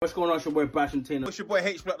What's going on? It's your boy Bash and Tina. It's your boy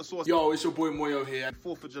H Black the Sauce. Yo, it's your boy Moyo here.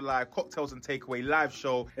 4th of July, cocktails and takeaway live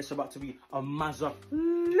show. It's about to be a mazza.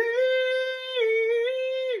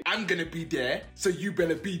 I'm gonna be there, so you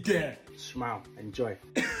better be there. Smile, enjoy.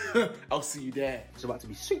 I'll see you there. It's about to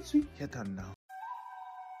be sweet, sweet. You're done now.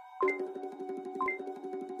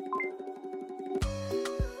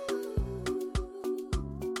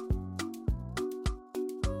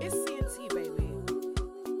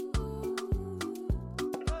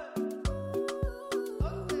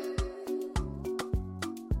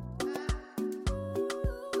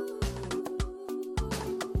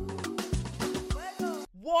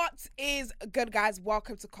 What is good, guys?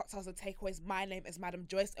 Welcome to Cocktails and Takeaways. My name is Madam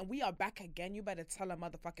Joyce, and we are back again. You better tell a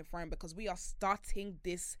motherfucking friend because we are starting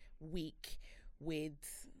this week with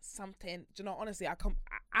something. Do you know, honestly,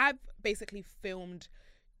 I've basically filmed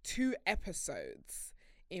 2 episodes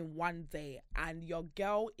in one day, and your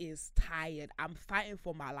girl is tired. I'm fighting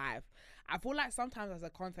for my life. I feel like sometimes as a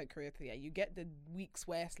content creator, you get the weeks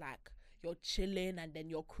where it's like you're chilling and then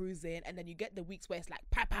you're cruising, and then you get the weeks where it's like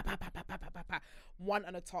one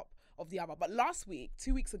on the top of the other. But last week,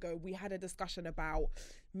 2 weeks ago, we had a discussion about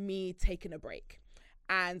me taking a break,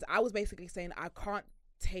 and I was basically saying I can't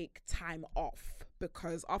take time off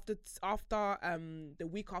because after the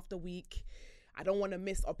week after week, I don't want to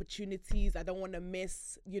miss opportunities. I don't want to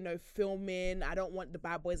miss, filming. I don't want the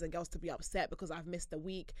bad boys and girls to be upset because I've missed a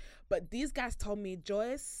week. But these guys told me,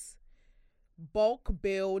 Joyce, bulk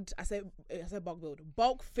build. I said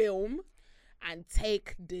bulk film and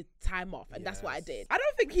take the time off. And that's what I did. I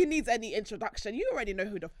don't think he needs any introduction. You already know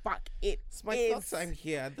who the fuck it it's my is. first time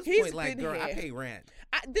here. At this He's point, like, been girl, here. I pay rent.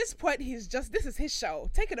 At this point, this is his show.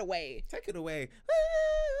 Take it away. Take it away.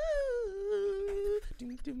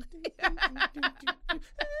 You're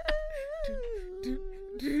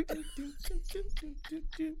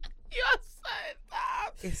so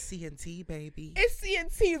dumb. It's C&T, baby. It's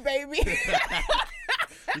C&T, baby.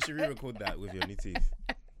 You should re-record that with your new teeth.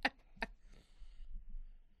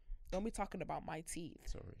 Don't be talking about my teeth.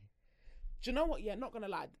 Sorry. Do you know what? Yeah, not gonna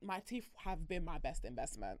lie. My teeth have been my best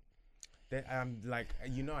investment. I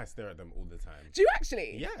stare at them all the time. Do you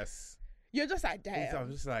actually? Yes. You're just like, damn. I'm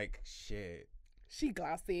just like, shit. She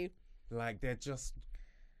glassy. Like, they're just...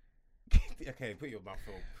 Okay, put your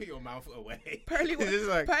mouth away. Pearly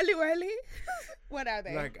whirly? What are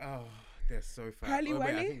they? Like, oh, they're so fat. Pearly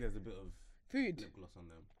whirly? I think there's a bit of food. lip gloss on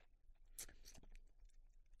them.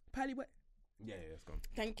 Pearly whirly? Yeah, it's gone.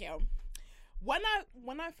 Thank you. When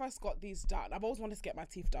I first got these done, I've always wanted to get my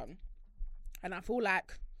teeth done. And I feel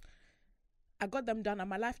like I got them done and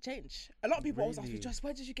my life changed. A lot of people always ask me, Joyce,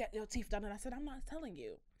 where did you get your teeth done? And I said, I'm not telling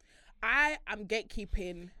you. I am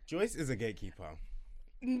gatekeeping. Joyce is a gatekeeper.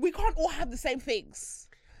 We can't all have the same things.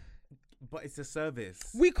 But it's a service.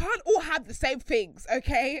 We can't all have the same things,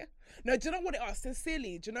 okay? No, do you know what it is?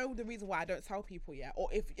 Sincerely, do you know the reason why I don't tell people yet? Or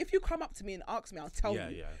if you come up to me and ask me, I'll tell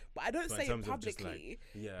you. Yeah. But I don't say it publicly.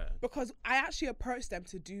 Because I actually approached them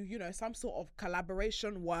to do, some sort of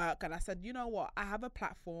collaboration work. And I said, you know what? I have a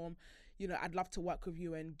platform. I'd love to work with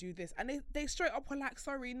you and do this. And they straight up were like,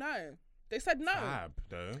 sorry, no. They said no. Fab,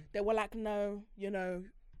 though. They were like, no,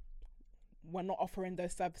 we're not offering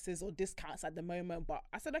those services or discounts at the moment. But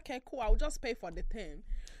I said, okay, cool. I'll just pay for the thing.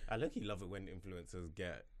 I luckily love it when influencers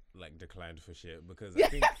get declined for shit because I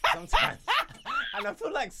think sometimes, and I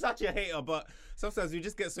feel like such a hater, but sometimes you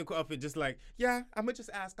just get so caught up in just like, yeah, I'm gonna just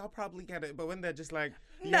ask, I'll probably get it. But when they're just like,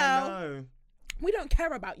 no. We don't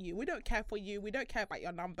care about you. We don't care for you. We don't care about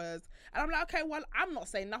your numbers. And I'm like, okay, well, I'm not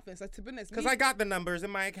saying nothing. So to be honest, because I got the numbers in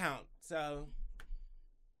my account. So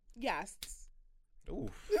yes. Ooh.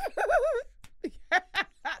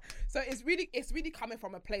 So it's really coming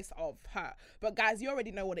from a place of hurt. But guys, you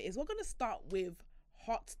already know what it is. We're gonna start with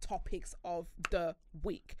hot topics of the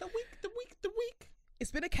week. The week. It's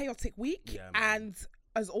been a chaotic week, and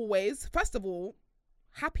as always, first of all,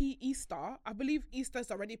 happy Easter. I believe Easter's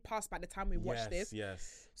already passed by the time we watch this.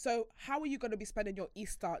 Yes. So how are you going to be spending your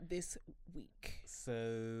Easter this week?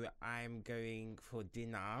 So I'm going for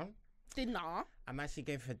dinner. I'm actually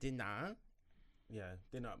going for dinner. Yeah,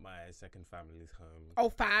 dinner at my second family's home. Oh,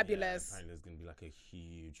 fabulous. Yeah, apparently it's going to be like a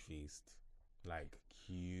huge feast. Like,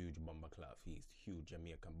 huge bomba clout feast. Huge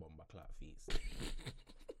Jamaican bomba clout feast.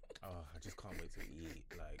 Oh, I just can't wait to eat.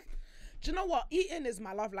 Like... Do you know what? Eating is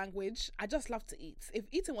my love language. I just love to eat. If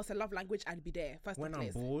eating was a love language, I'd be there. When I'm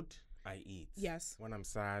bored, I eat. Yes. When I'm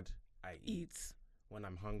sad, I eat. When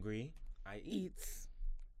I'm hungry, I eat.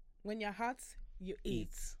 When you're hot, you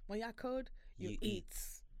eat. When you're cold, you eat.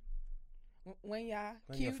 When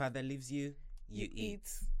your father leaves you, you eat.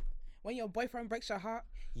 When your boyfriend breaks your heart,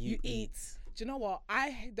 you eat. Do you know what?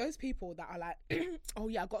 Those people that are like, oh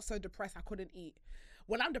yeah, I got so depressed I couldn't eat.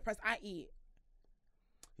 When I'm depressed, I eat.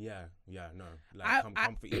 Yeah, no. Like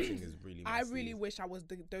comfort eating is really messy. I really wish I was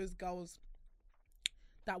those girls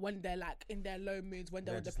that when they're like in their low moods, when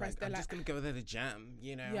they're depressed, they're I'm like, just gonna go to the gym,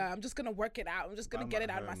 you know. Yeah, I'm just gonna work it out. I'm just gonna get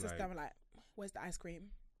it out of my system. Like, like, where's the ice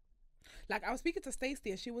cream? Like, I was speaking to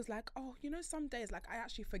Stacey and she was like, oh, you know, some days like I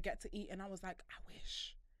actually forget to eat, and I was like, I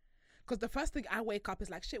wish, because the first thing I wake up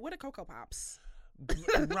is like, shit, where the Cocoa Pops?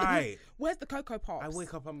 Right. Where's the Cocoa Pops? I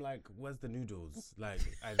wake up, I'm like, where's the noodles? Like,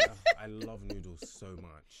 I love noodles so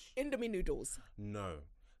much. Indomie noodles. No,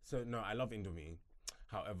 I love Indomie.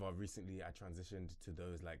 However, recently I transitioned to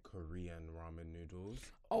those like Korean ramen noodles.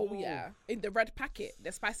 Oh yeah, in the red packet,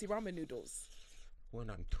 the spicy ramen noodles. When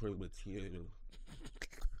I'm through with you,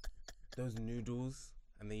 those noodles,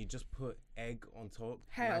 and then you just put egg on top.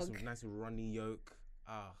 Nice runny yolk.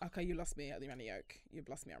 Okay, you lost me at the runny yolk. You've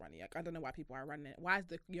lost me at runny yolk. I don't know why people are running. Why is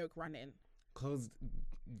the yolk running? Because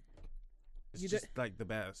it's just like the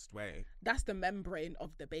best way. That's the membrane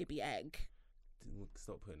of the baby egg.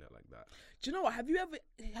 Stop putting it like that. Do you know what? Have you ever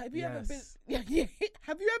been? Have you ever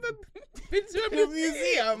been to a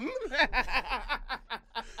museum?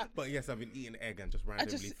 But yes, I've been eating egg and just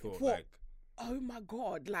randomly thought like, oh my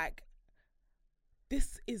God, like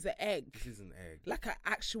this is an egg. This is an egg. Like an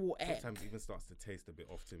actual egg. Sometimes it even starts to taste a bit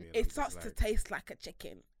off to me. It starts to taste like a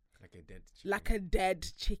chicken. Like a dead chicken. Like a dead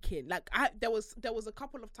chicken. Like there was a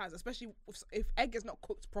couple of times, especially if egg is not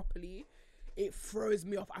cooked properly, it throws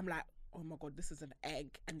me off. I'm like, oh my God, this is an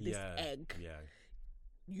egg, and this egg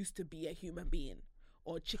used to be a human being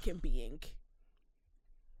or a chicken being.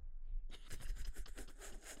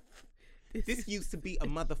 This used to be a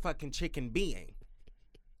motherfucking chicken being.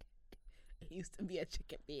 It used to be a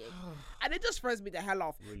chicken being. And it just throws me the hell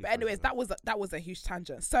off. Really, but anyways, that was a huge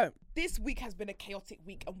tangent. So this week has been a chaotic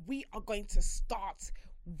week, and we are going to start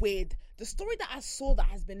with the story that I saw that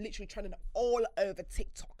has been literally trending all over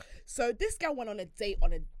TikTok. So this girl went on a date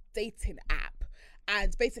on a dating app,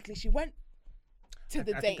 and basically she went to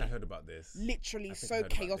the date. I think I heard about this. Literally so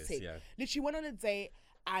chaotic. Literally went on a date,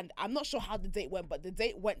 and I'm not sure how the date went, but the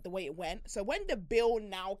date went the way it went. So when the bill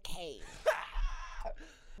now came,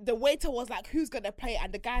 the waiter was like, who's gonna pay?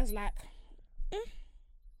 And the guy's like,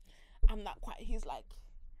 I'm not quite. He's like,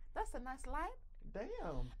 that's a nice line.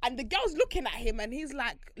 Damn. And the girl's looking at him, and he's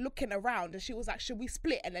like looking around, and she was like, should we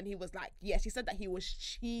split? And then he was like, yeah. She said that he was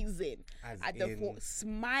cheesing at the thought,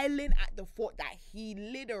 smiling at the thought that he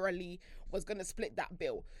literally was gonna split that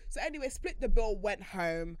bill. So anyway, split the bill, went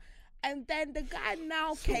home, and then the guy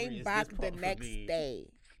now came back the next day.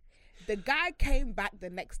 The guy came back the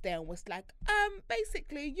next day and was like,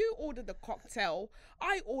 basically, you ordered a cocktail,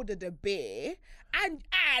 I ordered a beer, and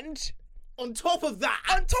on top of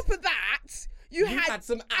that, you had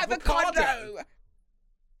some avocado.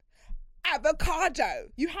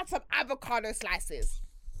 You had some avocado slices.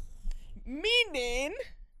 Meaning,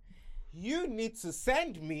 you need to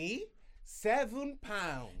send me £7.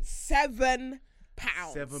 £7.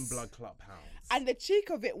 7 blood clot pounds. And the cheek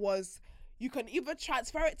of it was, you can either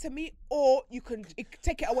transfer it to me or you can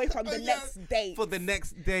take it away from the next date. For the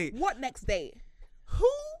next date. What next date? Who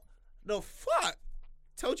the fuck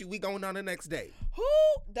told you we going on the next date? Who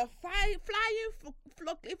the flying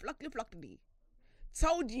flockly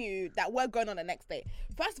told you that we're going on the next date?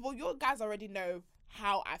 First of all, you guys already know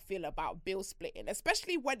how I feel about bill splitting,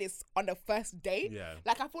 especially when it's on the first date. Yeah.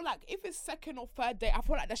 Like, I feel like if it's second or third date, I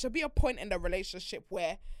feel like there should be a point in the relationship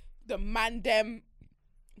where the man them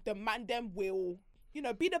will, you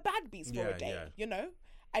know, be the bad beats for a day, you know,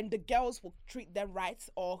 and the girls will treat them right.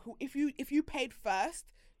 Or if you paid first,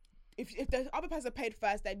 if the other person paid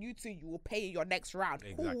first, then you will pay your next round.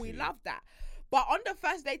 Exactly. Cool, we love that. But on the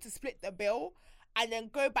first day to split the bill and then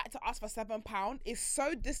go back to ask for £7 is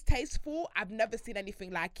so distasteful. I've never seen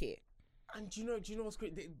anything like it. And do you know what's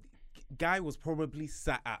great? The guy was probably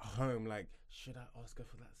sat at home like, should I ask her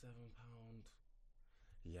for that £7?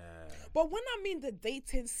 Yeah. But when I mean the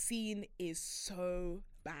dating scene is so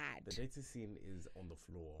bad. The dating scene is on the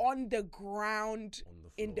floor. On the ground. On the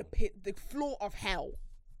floor. In the pit. The floor of hell.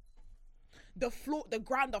 The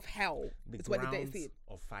ground of hell. The is where the dating scene.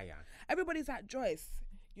 Of fire. Everybody's like, Joyce,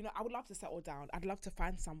 you know, I would love to settle down. I'd love to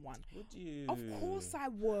find someone. Would you? Of course I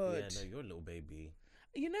would. Yeah, no, you're a little baby.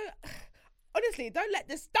 You know, honestly, don't let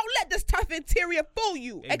this tough interior fool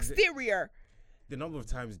you. Exterior. The number of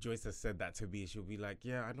times Joyce has said that to me, she'll be like,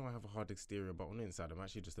 yeah, I know I have a hard exterior, but on the inside, I'm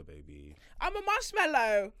actually just a baby. I'm a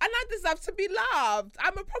marshmallow, and I deserve to be loved.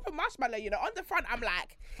 I'm a proper marshmallow, you know. On the front, I'm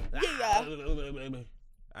like, yeah.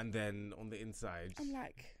 And then on the inside, I'm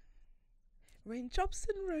like, Raindrops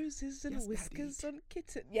and roses and Yes, whiskers Daddy. on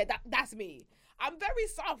kitten. Yeah, that's me. I'm very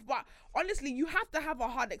soft, but honestly, you have to have a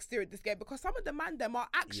hard exterior this game because some of the man them are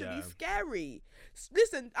actually Yeah. scary.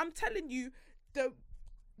 Listen, I'm telling you, the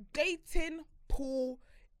dating pool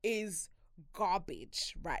is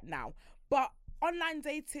garbage right now. But online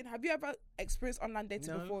dating, have you ever experienced online dating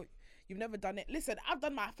No. before? You've never done it? Listen, I've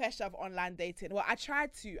done my fair share of online dating. Well, I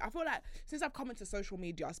tried to. I feel like since I've come into social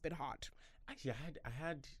media, it's been hard. Actually, I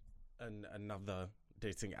had another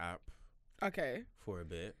dating app Okay. for a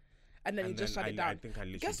bit. And then you just shut it down. I think I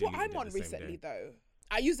literally Guess what deleted I'm it on the same recently day. though?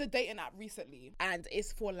 I used a dating app recently and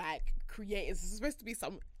it's for like creators. It's supposed to be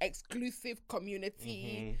some exclusive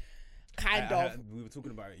community kind of. We were talking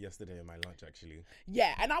about it yesterday in my lunch, actually.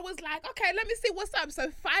 Yeah, and I was like, okay, let me see what's up. So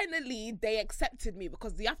finally they accepted me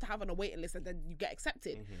because you have to have on a waiting list and then you get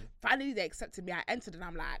accepted. Finally they accepted me. I entered and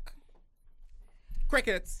I'm like,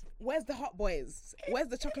 Crickets. where's the hot boys? Where's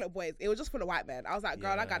the chocolate boys? It was just full of white men. I was like,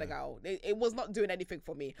 girl, I gotta Yeah. go. It was not doing anything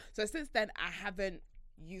for me. So since then, I haven't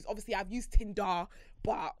used, obviously I've used Tinder,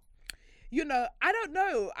 but you know, I don't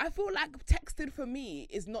know. I feel like texting for me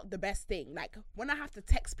is not the best thing. Like when I have to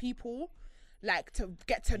text people, like to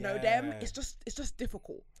get to know them, Yeah. it's just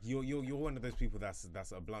difficult. You're one of those people that's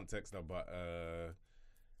a blunt texter,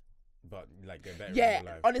 but like they're better Yeah, in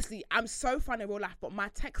real life. honestly, I'm so fun in real life, but my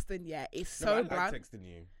texting, yeah, is No, so I blunt. like texting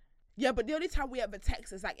you. Yeah, but the only time we ever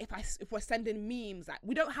text is like if we're sending memes. Like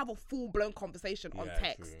we don't have a full blown conversation on Yeah,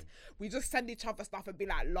 text. true. We just send each other stuff and be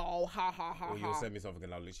like, lol, ha ha ha Or you'll ha. send me something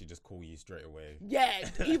and I'll literally just call you straight away. Yeah,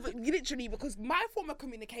 even literally because my form of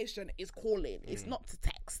communication is calling. It's not to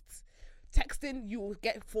text. Texting, you will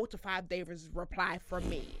get 4 to 5 days reply from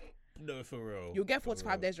me. No, for real. You'll get 4 to For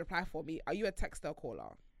 5 real. days reply from me. Are you a texter or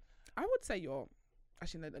caller? I would say you're.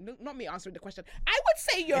 Actually, no, not me answering the question. I would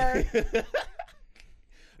say you're.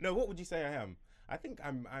 No, what would you say I am? I think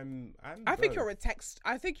I'm I think both. you're a text.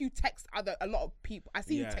 I think you text a lot of people. I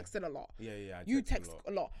see you Yeah. texting a lot. Yeah. I You a text lot.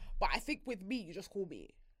 a lot, but I think with me, you just call me.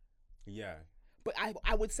 Yeah. But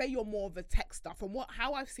I would say you're more of a texter. From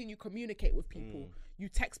how I've seen you communicate with people, you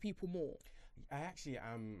text people more. I actually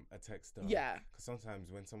am a texter. Yeah. Because sometimes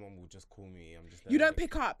when someone will just call me, I'm just there You don't like,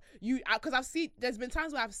 pick up. Because I've seen. There's been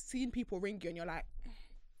times where I've seen people ring you, and you're like,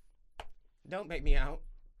 Don't make me out.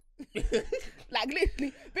 like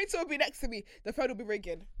literally, Victor will be next to me. The phone will be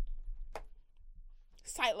ringing.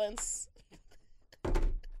 Silence.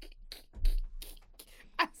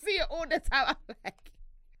 I see it all the time. I'm like,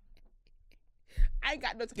 I ain't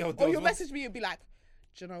got no time. Yo, Or there was you'll once- message me and be like,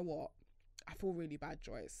 do you know what? I feel really bad,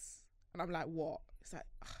 Joyce. And I'm like, what? It's like,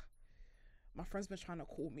 ugh, my friend's been trying to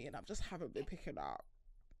call me and I just haven't been picking up.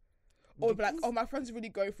 Or it'll be like, oh, my friend's really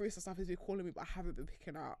going through some stuff. He's been calling me, but I haven't been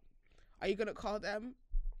picking up. Are you gonna call them?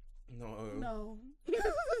 No. No.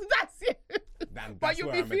 That's it. That's But you'll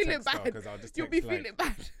where be I'm a feeling texter, bad. 'cause I'll just You'll be text, like, feeling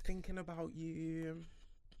bad. Thinking about you.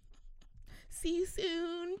 See you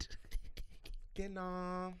soon.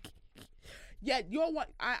 Dinner. Yeah, you're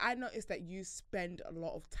what I noticed that you spend a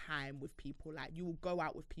lot of time with people. Like you will go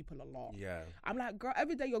out with people a lot. Yeah. I'm like, girl,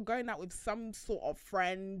 every day you're going out with some sort of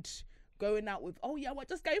friend, going out with, oh yeah, we're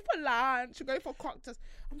just going for lunch, going for cocktails.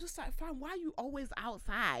 I'm just like, fine, why are you always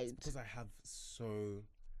outside? Because I have so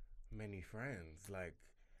many friends. Like,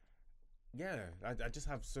 yeah, I just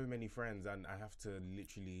have so many friends and I have to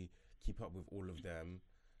literally keep up with all of them.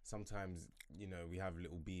 Sometimes, you know, we have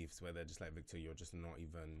little beefs where they're just like, Victor, you're just not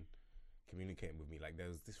even communicating with me. Like, there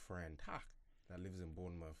was this friend that lives in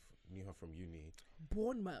Bournemouth, knew her from uni.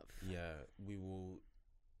 Bournemouth. Yeah,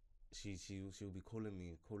 she'll be calling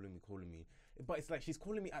me, but it's like she's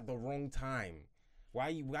calling me at the wrong time.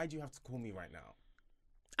 Why do you have to call me right now?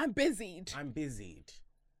 I'm busied. I'm busied.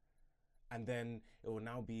 And then it will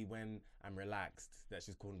now be when I'm relaxed that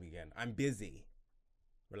she's calling me again. I'm busy.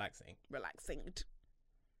 Relaxing. Relaxing.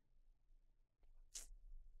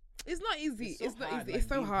 It's not easy. so It's not hard, easy. like, It's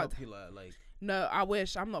so being hard. Popular, like, No, I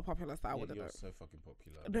wish. I'm not popular, so I yeah, wouldn't you're know. so fucking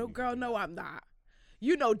popular. No, Don't even girl, do no, that. I'm not.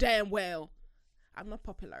 You know damn well. I'm not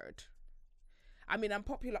popular. I mean, I'm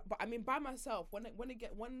popular, but I mean by myself. When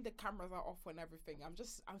the cameras are off and everything, I'm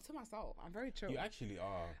to myself. I'm very chill. You actually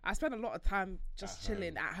are. I spend a lot of time just At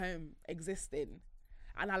chilling home. at home, existing.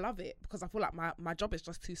 And I love it because I feel like my job is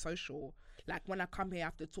just too social. Like when I come here, I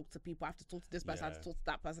have to talk to people. I have to talk to this person. I have to Yeah. talk to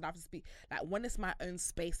that person. I have to speak. Like when it's my own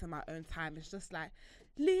space and my own time, it's just like,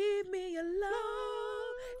 leave me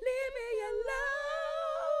alone. Leave me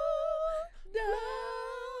alone. No.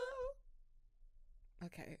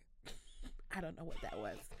 Okay. I don't know what that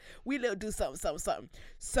was. We little do something.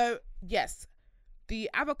 So yes, the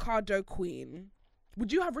avocado queen.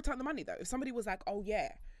 Would you have returned the money though? If somebody was like, oh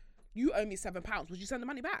yeah, you owe me £7, would you send the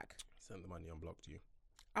money back? Send the money, unblocked you.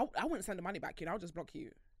 I wouldn't send the money back. I'll just block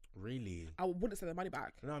you. Really? I wouldn't send the money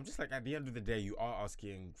back. No, I'm just like, at the end of the day, you are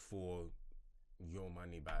asking for your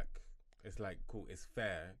money back. It's like, cool, it's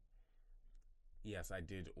fair. Yes, I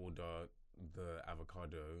did order the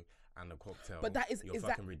avocado and a cocktail. But that is You're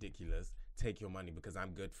fucking ridiculous. Take your money because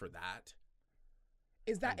I'm good for that.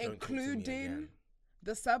 Is that And don't talk to me including again.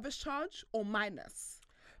 the service charge or minus?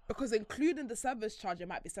 Because including the service charge, it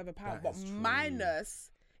might be £7, That but is true. minus,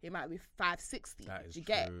 it might be $5.60. That is Do you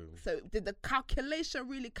get? true. So did the calculation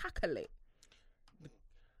really calculate?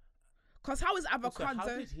 Because how is So avocado? how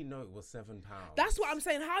did he know it was £7? That's what I'm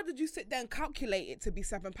saying. How did you sit there and calculate it to be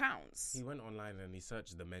 £7? He went online and he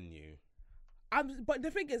searched the menu. But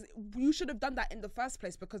the thing is, you should have done that in the first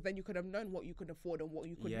place because then you could have known what you could afford and what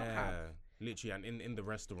you could not have. Literally, and in the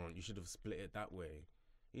restaurant, you should have split it that way.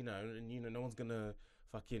 You know, and no one's gonna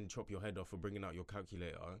fucking chop your head off for bringing out your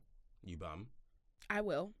calculator, you bum. I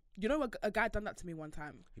will. You know, a guy done that to me one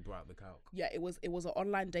time. He brought out the calc. Yeah, it was an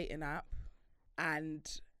online dating app, and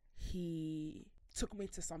he took me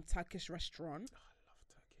to some Turkish restaurant. Oh, I love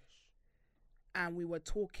Turkish. And we were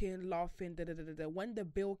talking, laughing, When the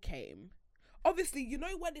bill came, obviously, you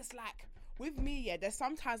know when it's like with me, yeah, there's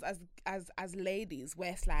sometimes as ladies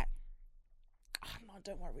where it's like, oh, no,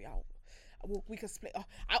 don't worry, we can split.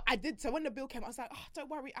 I did. So when the bill came, I was like, oh, don't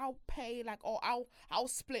worry, I'll pay. Like, or I'll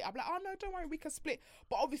split. I'm like, oh no, don't worry, we can split.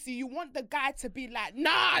 But obviously, you want the guy to be like,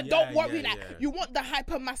 nah, don't worry. You want the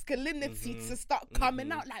hyper masculinity to start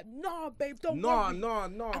coming out. Like, nah, babe, don't worry. No.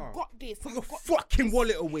 I got this. Put your fucking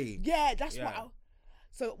wallet away. Yeah, that's what.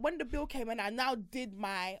 So when the bill came in, I now did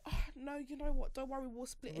my. Oh, no, you know what? Don't worry, we'll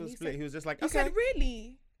split. We'll split. He was just like, he okay. said,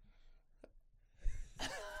 really?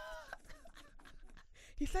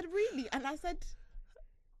 He said, really? And I said,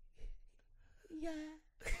 yeah.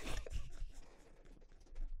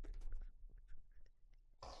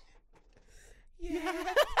 Yeah. I'm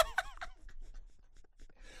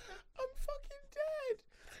fucking dead.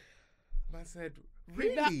 Man said,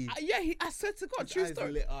 really? I said to God, His true eyes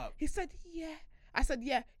story. lit up. He said, yeah. I said,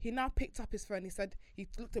 yeah. He now picked up his phone. He said, he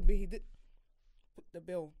looked at me, he did put the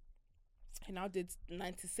bill. He now did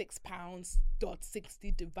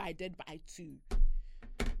 £96.60 divided by 2.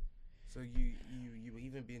 So you were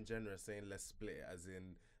even being generous, saying let's split it, as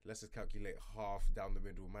in let's just calculate half down the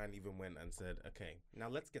middle. Man even went and said, okay, now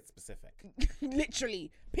let's get specific.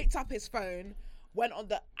 Literally picked up his phone, went on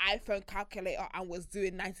the iPhone calculator and was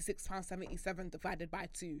doing £96.77 divided by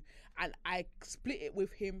 2, and I split it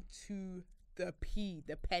with him to the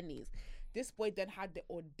pennies. This boy then had the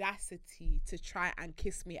audacity to try and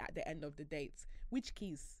kiss me at the end of the date. Which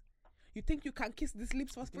kiss? You think you can kiss these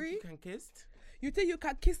lips for free? You can kiss? You think you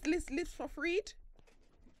can kiss these lips for free?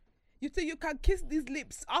 You think you can kiss these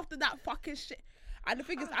lips after that fucking shit? And the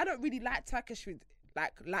thing is, I don't really like Turkish food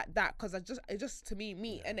like that because it's just to me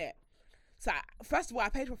meat, innit? So first of all, I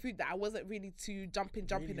paid for food that I wasn't really too jumping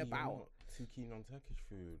Really, about. You're not too keen on Turkish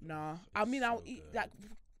food? Nah, It's I mean, I'll so eat good. like.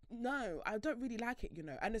 No, I don't really like it,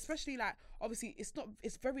 and especially like obviously it's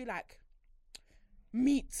very like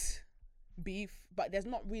meat, beef, but there's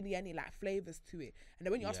not really any like flavors to it. And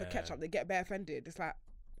then when you ask for ketchup, they get bare offended. It's like,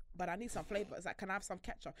 but I need some flavor. It's like, can I have some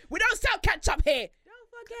ketchup? We don't sell ketchup here. Don't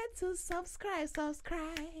forget to subscribe.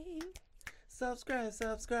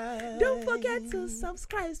 Don't forget to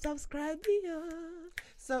subscribe. Subscribe.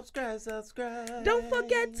 Don't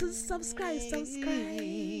forget to subscribe.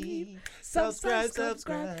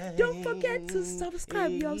 Don't forget to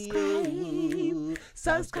subscribe.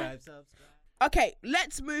 Okay,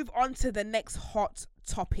 let's move on to the next hot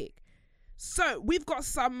topic. So we've got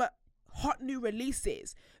some hot new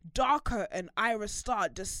releases. Darko and Ira Star,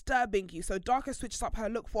 Disturbing You. So Darko switched up her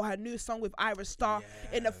look for her new song with Ira Star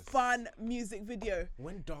in a fun music video.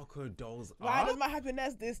 When Darko dolls Why up, does my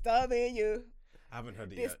happiness disturbing you? I haven't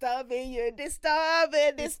heard it yet. Disturbing you.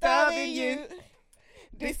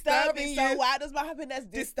 So why does my happiness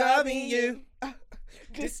disturbing you?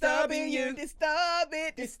 Disturbing you.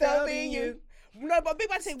 No, but big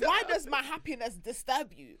man saying, why does my happiness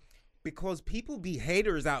disturb you? Because people be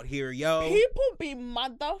haters out here, yo. People be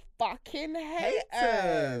motherfucking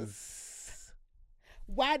haters.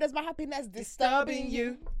 Why does my happiness disturbing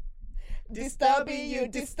you? Disturbing you.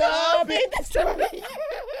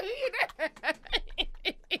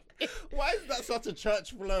 Why is that such a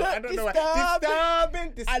church flow? No, I don't know.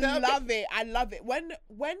 Disturbing. I love it. When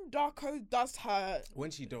Darko does her When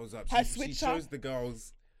she does up, her she switcher. shows the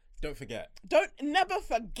girls, don't forget. Never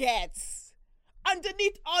forget.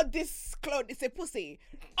 Underneath all this clothes, it's a pussy.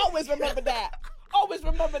 Always remember that.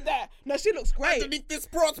 No, she looks great. Underneath this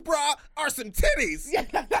sports bra are some titties.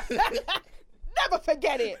 Never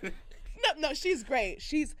forget it. No, she's great.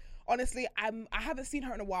 She's honestly, I haven't seen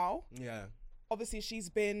her in a while. Yeah. Obviously, she's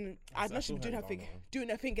been. I know she's doing her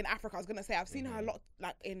thing in Africa. I was gonna say I've seen her a lot,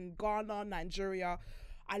 like in Ghana, Nigeria.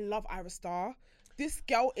 I love Ira Star. This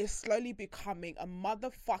girl is slowly becoming a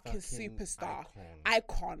motherfucking superstar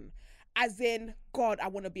icon. As in, God, I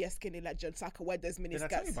want to be a skinny legend so I can wear those mini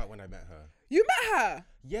skirts. Did I tell you about when I met her? You met her?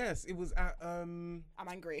 Yes, it was at I'm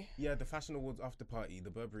angry. Yeah, the Fashion Awards after party, the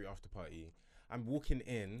Burberry after party. I'm walking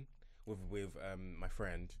in with my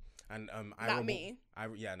friend. And Not me.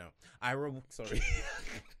 Ira, sorry.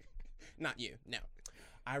 Not you, no.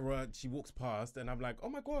 Ira, she walks past and I'm like, oh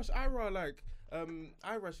my gosh, Ira, like,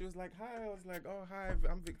 Ira, she was like, hi. I was like, oh, hi,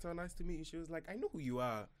 I'm Victor, nice to meet you. She was like, I know who you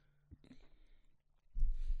are.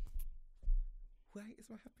 Why is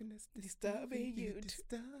my happiness disturbing you?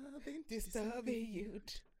 Disturbing you.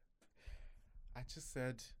 I just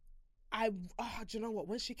said... do you know what?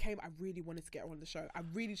 When she came, I really wanted to get her on the show. I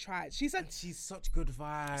really tried. She said she's such good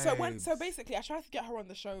vibes. So basically, I tried to get her on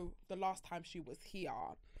the show the last time she was here.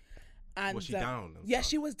 And was she down? Yeah,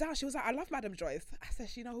 she was down. She was like, I love Madam Joyce. I said,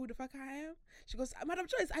 she know who the fuck I am? She goes, Madam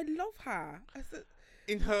Joyce, I love her. I said,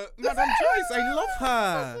 in her Madam Joyce, I love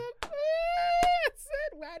her. I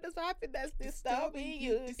said, why does happiness disturbing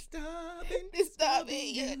you?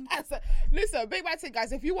 Disturbing you. I said, listen, big bad thing,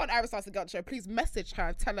 guys. If you want Iris Star to get on the show, please message her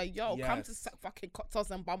and tell her, yo, come to fucking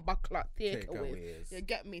cocktails and bamba clock takeaways. You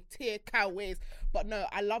get me? Takeaways. But no,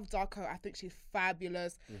 I love Darko. I think she's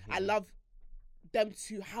fabulous. I love them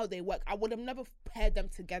to how they work. I would have never paired them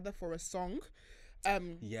together for a song.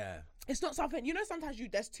 It's not something, you know, sometimes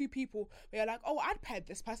there's two people where you're like, oh, I'd pair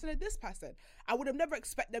this person and this person. I would have never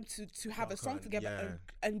expect them to have a song together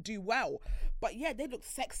and do well. But yeah, they look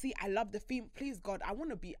sexy. I love the theme. Please God, I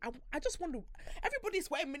just want to, everybody's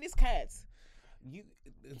wearing mini skirts.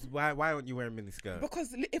 Why aren't you wearing mini skirt?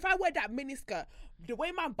 Because if I wear that mini skirt, the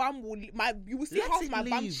way my bum you will see half my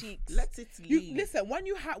bum cheeks. Let it leave. Listen, when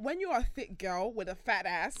you're a thick girl with a fat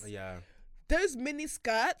ass, those mini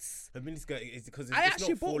skirts. The mini skirt is because I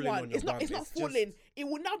actually bought one. It's not falling. It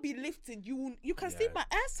will now be lifted. You can see my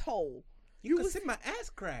asshole. You can see my ass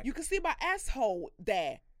crack. You can see my asshole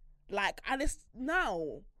there, like, and it's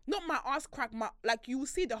now. Not my ass crack, like you will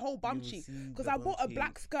see the whole bum cheek. Because I bought a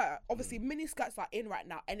black skirt. Obviously, mini skirts are in right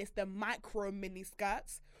now, and it's the micro mini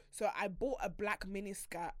skirts. So I bought a black mini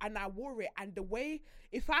skirt and I wore it. And the way,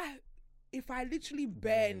 if I literally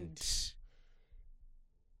bend,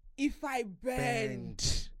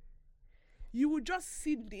 you will just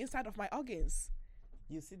see the inside of my organs.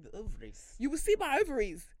 You see the ovaries. You will see my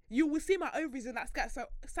ovaries. You will see my ovaries in that skirt. So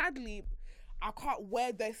sadly, I can't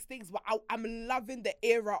wear those things, but I'm loving the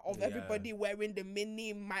era of everybody wearing the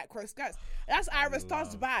mini micro skirts. That's Ira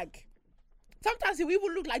Star's bag. Sometimes it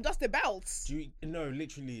even look like just the belts. No,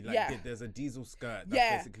 literally, like there's a diesel skirt.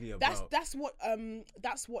 That's basically a belt. That's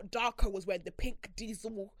what Darko was wearing, the pink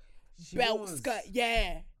diesel belt skirt.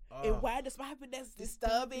 Yeah. Why does my happiness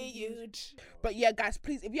disturbing you? But yeah, guys,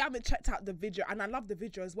 please, if you haven't checked out the video, and I love the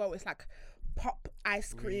video as well, it's like pop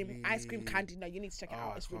ice cream candy. No, you need to check it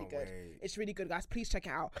out. It's really good. It's really good, guys. Please check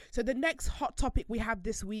it out. So the next hot topic we have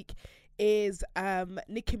this week is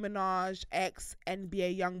Nicki Minaj ex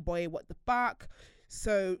NBA young boy. What the fuck?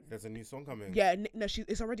 So there's a new song coming. Yeah, no,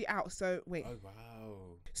 it's already out. So wait. Oh wow.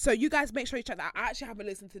 So you guys make sure you check that. I actually haven't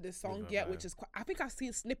listened to this song yet, which is quite, I think I've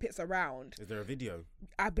seen snippets around. Is there a video?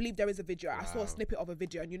 I believe there is a video. Wow. I saw a snippet of a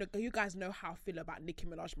video, and you guys know how I feel about Nicki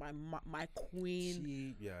Minaj, my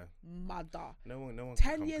queen, mother. No one.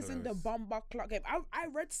 10 years in the bomber clock game. I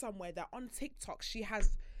read somewhere that on TikTok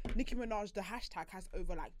Nicki Minaj, the hashtag has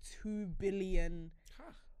over like 2 billion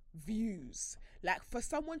views. Like, for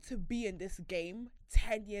someone to be in this game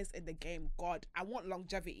 10 years in the game, God, I want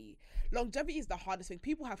longevity. Longevity is the hardest thing.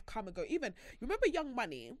 People have come and go. Even, you remember Young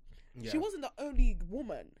Money? She wasn't the only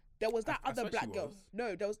woman. There was that other black girl.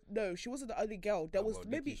 No, she wasn't the only girl. There was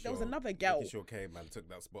another girl. Nicki Shaw came and took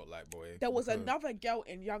that spotlight, boy. There was another girl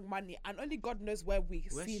in Young Money, and only God knows where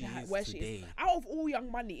she is. Out of all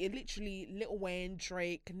Young Money, it literally Lil Wayne,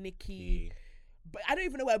 Drake, Nicki. But I don't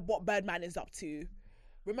even know what Birdman is up to.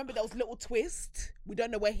 Remember there was Little Twist. We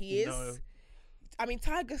don't know where he is. No. I mean,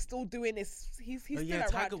 Tiger's still doing this. He's still around.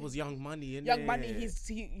 Tiger was Young Money, innit? Young Money.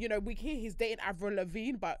 We hear he's dating Avril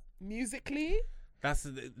Lavigne, but musically,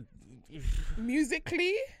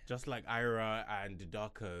 musically, just like Ira and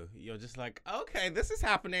Darko, you're just like, okay, this is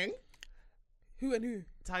happening. Who and who?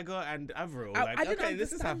 Tiger and Avril. I didn't understand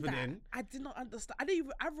this is happening. That. I did not understand. I didn't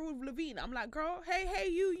even Avril Lavigne. I'm like, girl, hey,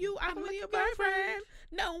 you, I'm with your boyfriend.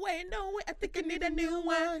 No way. I think I need a new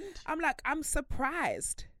one. I'm like, I'm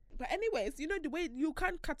surprised. But anyways, you know the way you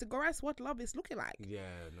can categorize what love is looking like.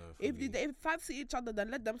 Yeah, no. If they fancy each other,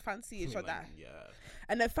 then let them fancy each other. Yeah.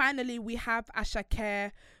 And then finally, we have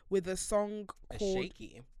Ashake with a song called...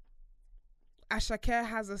 Shaky. Ashake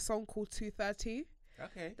has a song called 230.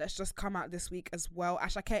 Okay. That's just come out this week as well.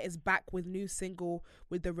 Ashake is back with new single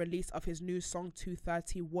with the release of his new song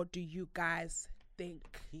 230. What do you guys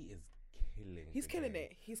think? He is killing. He's the killing game.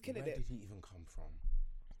 it. He's killing Where it. did he even come from?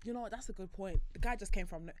 You know what? That's a good point. The guy just came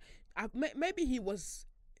from... maybe he was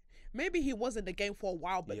in the game for a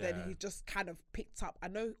while, but then Yeah. he just kind of picked up. I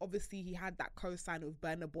know, obviously, he had that co-sign with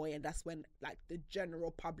Burna Boy, and that's when like the general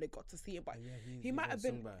public got to see him. But he might have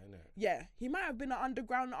been, he might have been an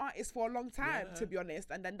underground artist for a long time, to be honest.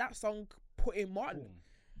 And then that song put him on,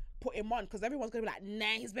 because everyone's gonna be like,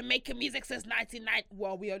 nah, he's been making music since '99.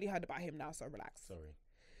 Well, we only heard about him now, so relax.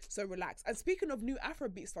 So relax. And speaking of new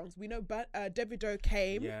Afrobeat songs, we know Davido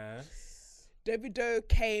came. Yes. Davido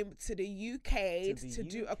came to the UK to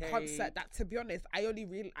do a concert that, to be honest, I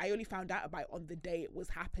only found out about on the day it was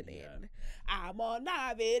happening. Yeah. I'm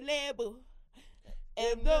unavailable.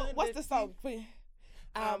 What's the song?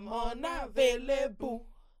 I'm unavailable.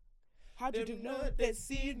 How did you know they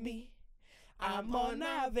see me? I'm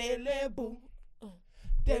unavailable.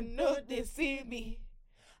 Them know they see me.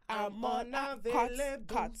 I'm unavailable.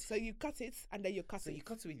 Cut. So you cut it and then you cut it. You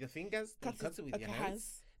cut it with your fingers. Cut it with your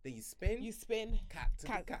hands. Then you spin.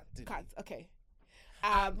 Cut. Okay.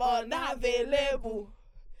 I'm unavailable.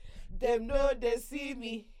 Them know they see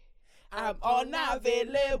me. I'm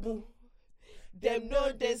unavailable. Them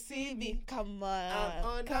know they see me. Come on. I'm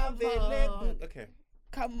unavailable. Okay.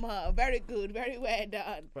 Come on. Very good. Very well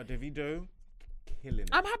done. But Davido, killing it.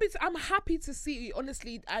 I'm happy to see.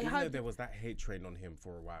 Honestly, Even though there was that hate train on him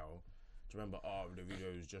for a while. Do you remember? Oh,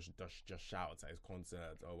 Davido is just shouts at his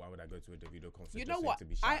concerts. Oh, why would I go to a Davido concert? You know what?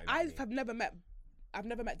 I've never met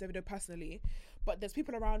Davido personally, but there's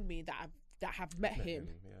people around me that have met him.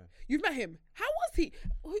 Yeah. You've met him. How was he?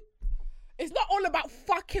 It's not all about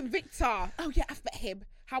fucking Victor. Oh yeah, I've met him.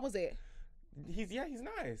 How was it? He's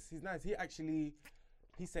nice. He's nice.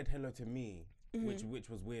 He said hello to me, which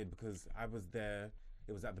was weird because I was there.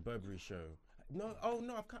 It was at the Burberry show. No,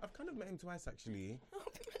 I've kind of met him twice actually.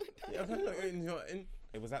 Yeah,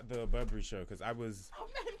 it was at the Burberry show because I was. I've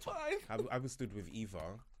met him twice. I was stood with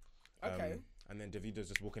Eva. Okay. And then Davido's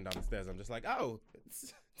just walking down the stairs. I'm just like, oh,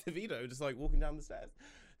 it's Davido, just like walking down the stairs.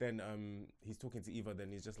 Then he's talking to Eva.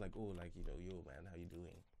 Then he's just like, oh, like, you know, yo, man, how you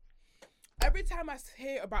doing? Every time I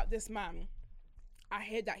hear about this man, I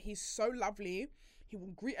hear that he's so lovely. He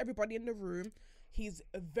will greet everybody in the room. He's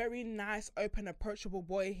a very nice, open, approachable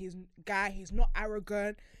boy. He's not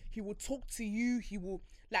arrogant. He will talk to you. He will,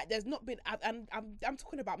 like, there's not been, I'm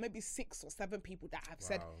talking about maybe 6 or 7 people that have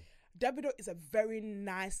said, Davido is a very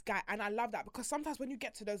nice guy. And I love that because sometimes when you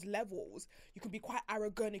get to those levels, you can be quite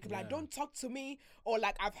arrogant. You can be like, don't talk to me. Or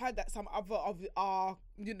like, I've heard that some other of our,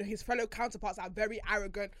 you know, his fellow counterparts are very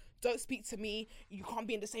arrogant. Don't speak to me. You can't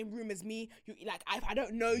be in the same room as me. You like, I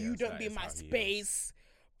don't know you, don't be in my space.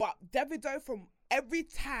 But Davido, from every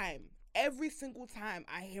single time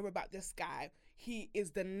I hear about this guy, he is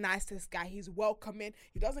the nicest guy. He's welcoming.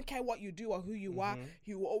 He doesn't care what you do or who you are.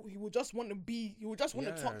 He will just want to be. He will just want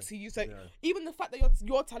to talk to you. So even the fact that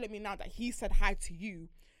you're telling me now that he said hi to you,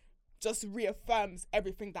 just reaffirms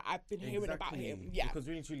everything that I've been hearing about him. Yeah, because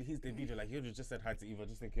really, truly, he's Davido. Like, he would have just said hi to Eva,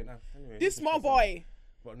 just thinking, anyway, this small boy.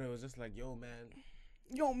 But no, it was just like, yo,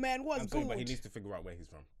 man, what's good? But he needs to figure out where he's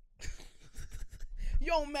from.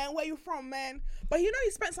 Yo, man, where you from, man? But you know, he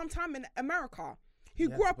spent some time in America. He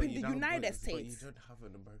grew up in the United States. But you don't have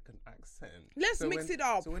an American accent. Let's mix it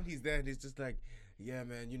up. So when he's there, he's just like, yeah,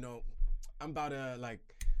 man, you know, I'm about to, like,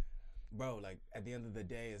 bro, like, at the end of the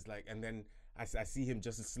day, it's like, and then I see him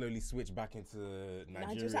just slowly switch back into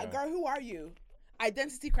Nigeria. Just like, girl, who are you?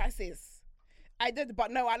 Identity crisis. But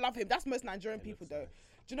no, I love him. That's most Nigerian people, though. Nice.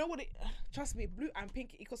 Do you know what? Trust me, blue and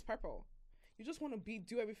pink equals purple. You just want to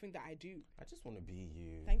do everything that I do. I just want to be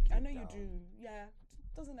you. Thank you. I know you do. Yeah.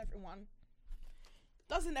 Doesn't everyone?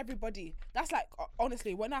 Doesn't everybody? That's like,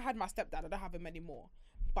 honestly, when I had my stepdad, I don't have him anymore.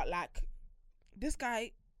 But like, this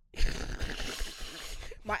guy,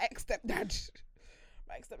 my ex-stepdad,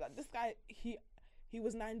 this guy, he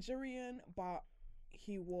was Nigerian, but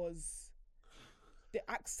he was, the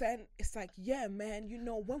accent, it's like, yeah, man, you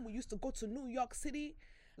know, when we used to go to New York City,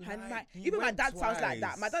 and even my dad sounds like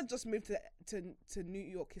that. My dad just moved to New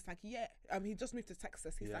York. He's like, yeah. He just moved to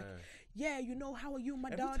Texas. He's like, yeah. You know, how are you, my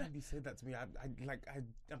daughter? Every time you say that to me,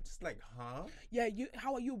 I'm just like, huh? Yeah.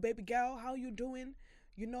 How are you, baby girl? How are you doing?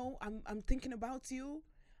 You know, I'm thinking about you.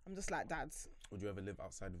 I'm just like, Dad. Would you ever live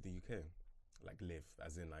outside of the UK? Like live,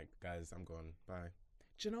 as in like, guys, I'm gone. Bye.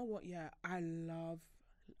 Do you know what? Yeah,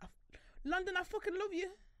 London. I fucking love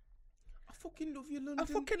you. I fucking love you, London. I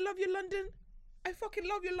fucking love you, London. I fucking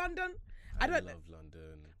love you, London. I love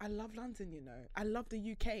London. I love London, you know. I love the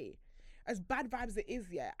UK. As bad vibes it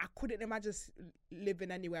is, yeah, I couldn't imagine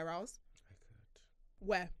living anywhere else. I could.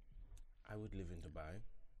 Where? I would live in Dubai.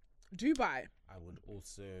 Dubai. I would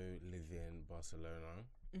also live in Barcelona.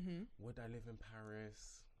 Mm-hmm. Would I live in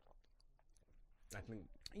Paris? I think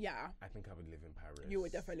I would live in Paris. You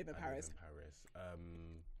would definitely live in Paris. Live in Paris.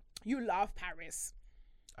 You love Paris.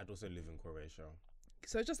 I'd also live in Croatia.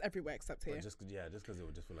 So it's just everywhere except here. But just because it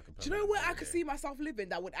would just feel like a. Do you know where I could holiday. see myself living?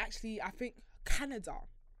 That would actually, I think, Canada.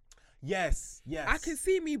 Yes. I can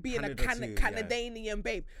see me being Canada a too, Canadian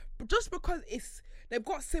babe, but just because they've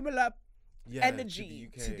got similar energy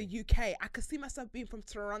to the UK. I could see myself being from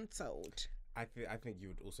Toronto. I think you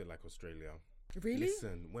would also like Australia. Really?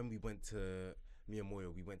 Listen, when we went to me and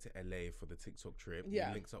Moyo, we went to LA for the TikTok trip. Yeah.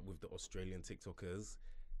 We linked up with the Australian TikTokers.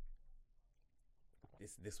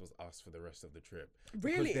 This was us for the rest of the trip.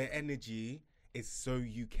 Really? Because their energy is so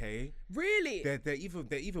UK. Really? They're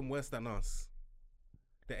even worse than us.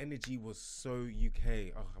 The energy was so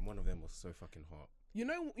UK. Oh, and one of them was so fucking hot. You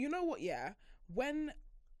know what? Yeah, when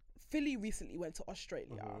Philly recently went to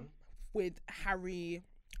Australia with Harry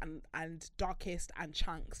and Darkest and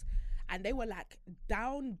Chunks, and they were like,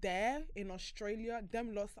 down there in Australia,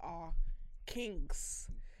 them lots are kings.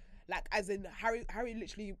 Like, as in Harry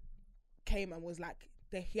literally came and was like,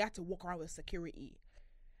 he had to walk around with security.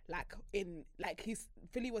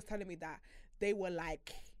 Philly was telling me that they were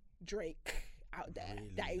like Drake out there.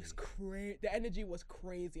 Really? That is crazy. The energy was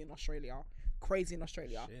crazy in Australia. Shit,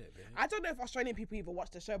 man. I don't know if Australian people even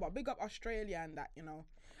watch the show, but big up Australia and that, you know.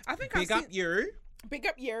 I think Big up you. Big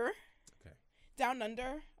up you. Okay. Down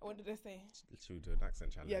under. What did I say? Should we do an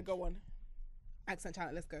accent challenge? Yeah, go on. Accent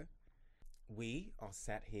challenge. Let's go. We are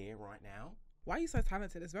sat here right now. Why are you so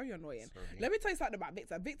talented? It's very annoying. Sorry. Let me tell you something about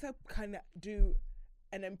Victor. Victor can do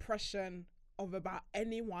an impression of about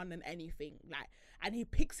anyone and anything. And he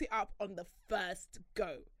picks it up on the first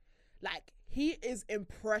go. He is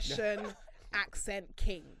impression accent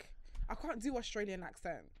king. I can't do Australian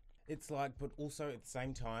accent. It's but also at the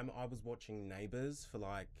same time, I was watching Neighbours for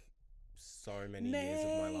so many years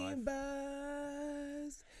of my life.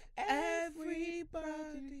 Neighbours, everybody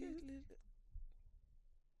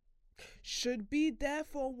should be there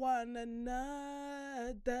for one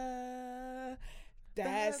another.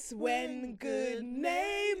 That's when good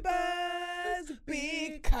neighbors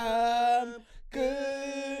become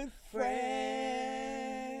good friends.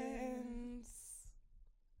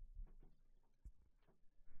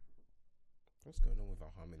 What's going on with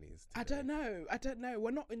our harmonies today? I don't know.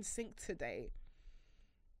 We're not in sync today.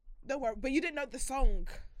 Don't worry. But you didn't know the song.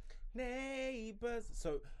 Neighbours.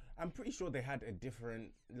 So I'm pretty sure they had a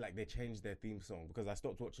different, they changed their theme song because I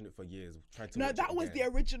stopped watching it for years. No, that was the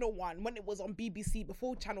original one when it was on BBC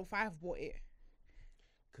before Channel 5 bought it.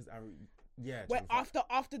 Where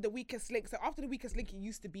after the Weakest Link. So after the Weakest Link, it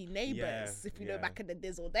used to be Neighbours. If you know back in the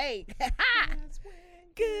Dizzle day. That's when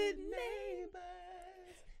good neighbours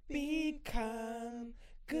become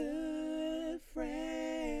good friends.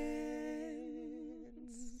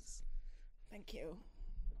 Thank you.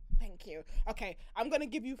 Okay, I'm going to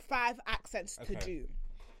give you 5 accents to do.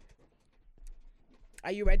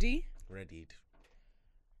 Are you ready? Readied.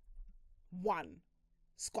 1,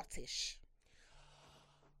 Scottish.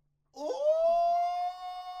 Oh,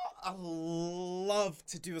 I love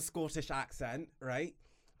to do a Scottish accent, right?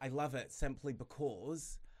 I love it simply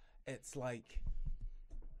because it's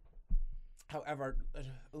however,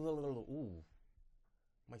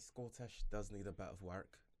 my Scottish does need a bit of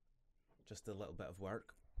work. Just a little bit of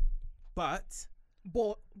work. But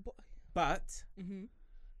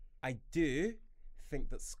I do think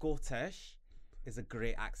that Scottish is a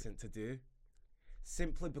great accent to do,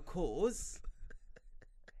 simply because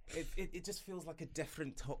it just feels like a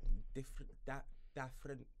different talk,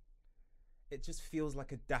 different. It just feels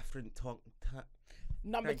like a different talk.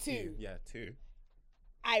 Number 2. Yeah, 2.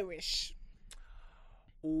 Irish.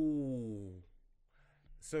 Ooh.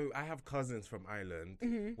 So I have cousins from Ireland.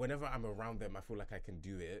 Mm-hmm. Whenever I'm around them, I feel like I can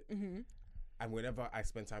do it. Mm-hmm. And whenever I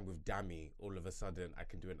spend time with Dami, all of a sudden I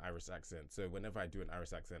can do an Irish accent. So whenever I do an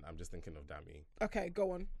Irish accent, I'm just thinking of Dami. Okay,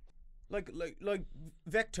 go on. Like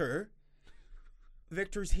Victor.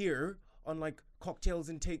 Victor's here on cocktails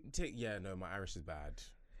and take. Yeah, no, my Irish is bad.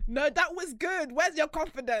 No, that was good. Where's your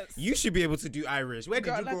confidence? You should be able to do Irish. Where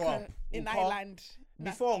did you grow up? In Unko? Ireland.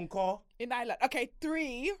 Before Unko? In Ireland. Okay,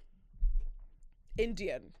 3.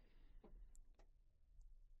 Indian.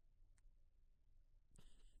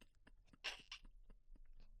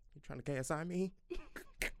 You trying to KSI me?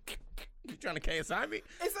 You trying to KSI me?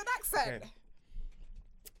 It's an accent. Okay.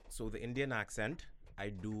 So the Indian accent,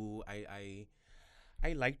 I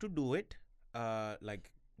like to do it,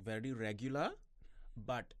 like very regular,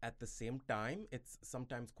 but at the same time, it's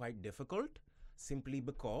sometimes quite difficult, simply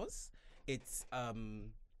because it's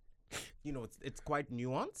it's quite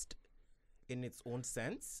nuanced in its own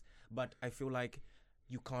sense, but I feel like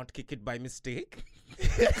you can't kick it by mistake.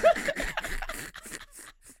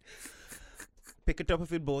 Pick it up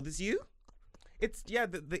if it bothers you. It's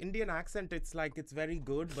the Indian accent, it's like it's very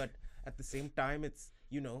good, but at the same time it's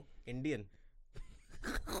Indian.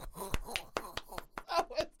 Oh,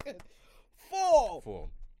 that's good. 4.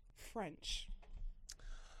 French.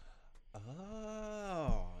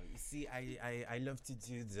 Oh, you see, I love to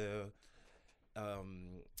do the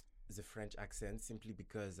French accent simply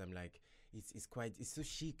because I'm like it's so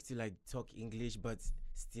chic to like talk English but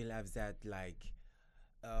still have that like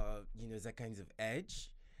that kind of edge.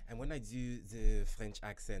 And when I do the French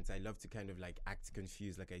accent, I love to kind of like act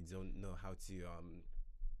confused, like I don't know how to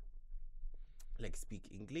like speak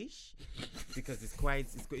English because it's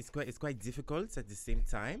quite difficult at the same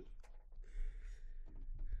time.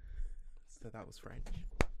 So that was French.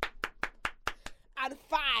 And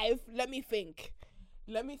 5, let me think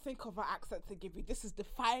of an accent to give you. This is the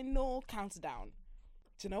final countdown.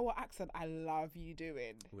 Do you know what accent I love you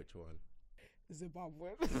doing? Which one?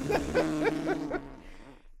 Zimbabwean.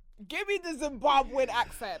 Give me the Zimbabwean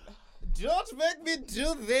accent. Don't make me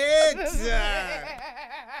do that.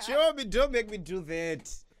 Show me, don't make me do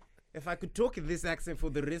that. If I could talk in this accent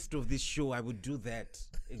for the rest of this show, I would do that.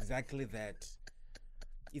 Exactly that.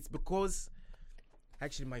 It's because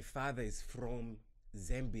actually my father is from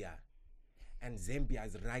Zambia, and Zambia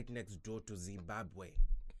is right next door to Zimbabwe.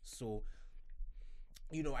 So,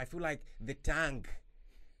 I feel like the tongue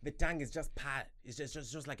is just part. It's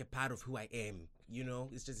just like a part of who I am.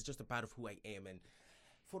 It's just a part of who I am. And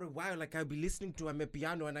for a while, like I'll be listening to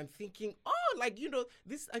Amapiano, and I'm thinking,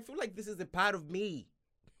 this. I feel like this is a part of me.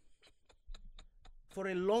 For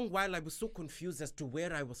a long while, I was so confused as to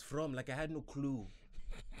where I was from. Like I had no clue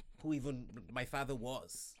who even my father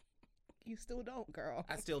was. You still don't, girl.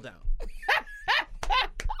 I still don't.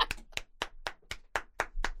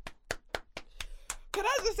 Can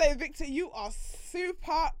I just say, Victor, you are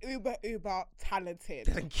super, uber talented.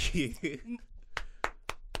 Thank you.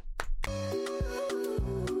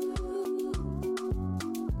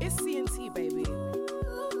 It's C&T, baby.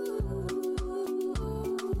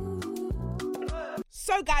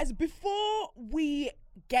 So, guys, before we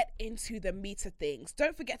get into the meat of things,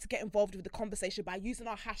 don't forget to get involved with the conversation by using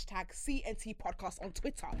our hashtag CNT podcast on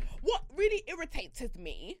Twitter. What really irritated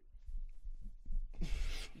me,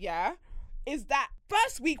 is that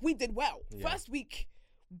first week we did well. Yeah. First week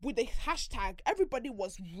with the hashtag, everybody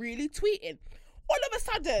was really tweeting. All of a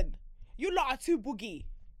sudden, you lot are too boogie.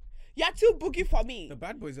 You're too boogie for me. The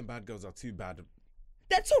bad boys and bad girls are too bad.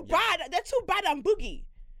 They're too bad. They're too bad and boogie.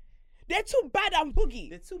 They're too bad and boogie.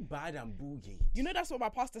 They're too bad and boogie. You know that's what my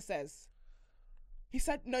pastor says. He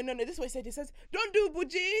said, no, this is what he said. He says, don't do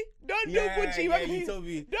bougie. Don't do bougie. Yeah, you told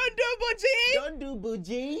me. Don't do bougie. Don't do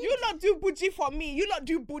bougie. You not do bougie for me. You not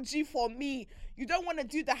do bougie for me. You don't want to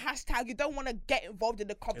do the hashtag. You don't want to get involved in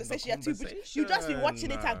the conversation. You're too bougie. You just be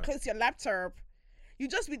watching it and close your laptop. You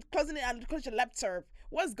just be closing it and close your laptop.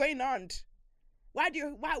 What's going on? What is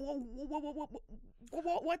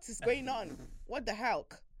going on? What the hell?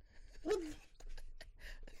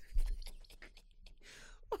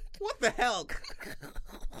 What the hell?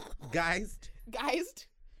 Guys,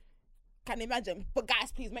 can you imagine? But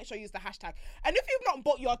guys, please make sure you use the hashtag. And if you've not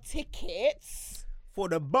bought your tickets for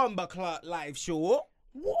the Bomber Clot live show,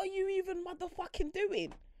 what are you even motherfucking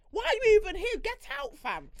doing? Why are you even here? Get out,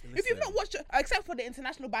 fam. Listen. If you've not watched it, except for the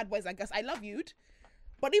international bad boys, I guess, I love you.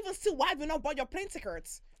 But even still, why have you not bought your plane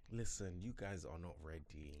tickets? Listen, you guys are not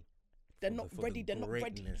ready. They're not ready. They're not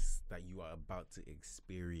ready. Greatness that you are about to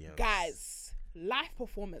experience. Guys, live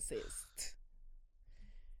performances.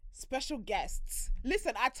 Special guests.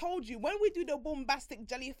 Listen, I told you, when we do the bombastic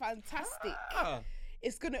jelly fantastic,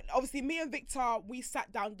 it's gonna, obviously me and Victor, we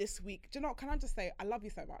sat down this week. Do you know, can I just say, I love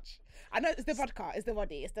you so much. I know it's the vodka, it's the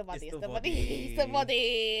body.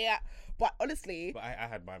 But honestly. But I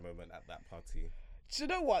had my moment at that party. Do you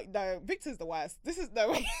know what? No, Victor's the worst. This is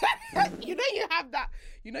no way. you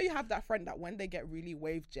have that friend that when they get really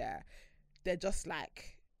waved, they're just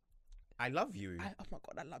like, I love you. Oh my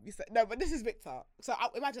God, I love you so. No, but this is Victor. So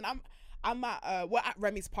imagine I'm at we're at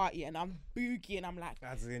Remy's party and I'm boogie and I'm like,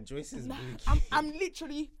 as in Joyce's boogie. I'm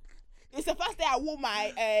literally. It's the first day I wore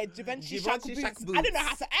my Givenchy shackle boots. I didn't know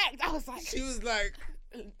how to act. I was like, she was like,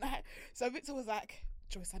 so Victor was like,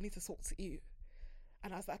 Joyce, I need to talk to you.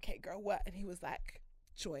 And I was like, okay, girl, what? And he was like,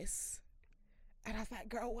 Joyce. And I was like,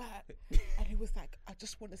 girl, what? And he was like, I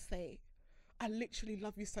just want to say, I literally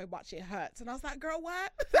love you so much, it hurts. And I was like, girl,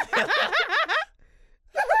 what?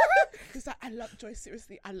 He's like, I love Joyce,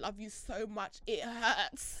 seriously, I love you so much, it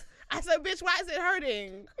hurts. I said, bitch, why is it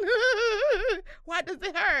hurting? Why does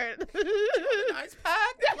it hurt? Nice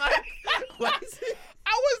pack. Like, why is it?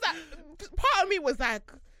 I was like, part of me was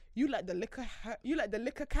like, you let the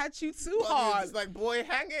liquor catch you too hard. It's like, boy,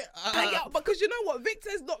 hang it up. Yeah, because you know what,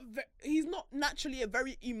 Victor's not. He's not naturally a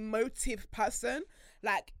very emotive person.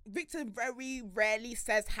 Like Victor very rarely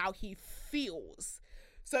says how he feels.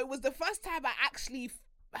 So it was the first time I actually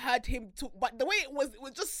heard him talk, but the way it was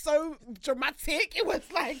just so dramatic. It was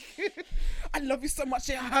like, I love you so much,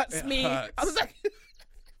 it hurts me. Hurts. I was like.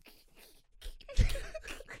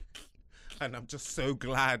 And I'm just so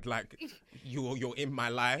glad, like, you're in my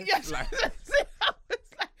life. Yes. Like, I was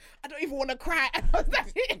like, I don't even want to cry. And I was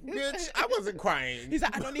like, bitch, I wasn't crying. He's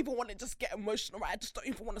like, I don't even want to just get emotional. Right? I just don't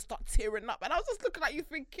even want to start tearing up. And I was just looking at you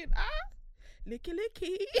thinking, licky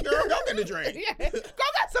licky. Girl, go get a drink. Yeah, go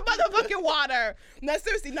get some motherfucking water. No,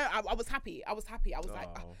 seriously, no, I was happy. I was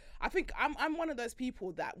like, I think I'm one of those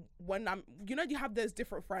people that when I'm, you know, you have those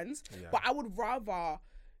different friends, but I would rather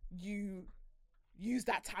you use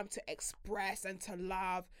that time to express and to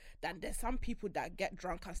love than there's some people that get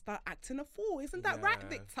drunk and start acting a fool. Isn't that right,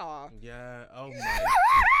 Victor? Yeah. Oh my.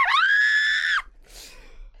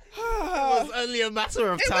 It was only a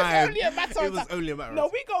matter of time. It was only a matter of time. No,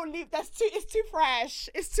 we gonna leave. It's too fresh.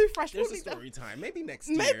 It's too fresh. There's a story time. Maybe next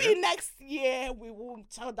year. Maybe next year we will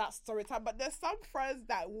tell that story time. But there's some friends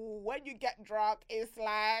that when you get drunk, it's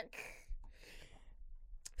like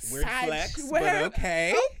weird flex, but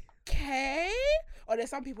okay. Okay. Or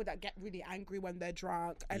there's some people that get really angry when they're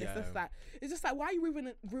drunk, and it's just like, why are you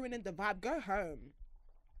ruining the vibe? Go home.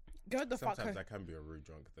 Go the fuck home. Sometimes I can be a rude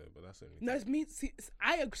drunk though, but that's only. No, it's me. See,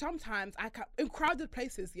 sometimes I can in crowded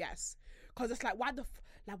places, yes, because it's like, why the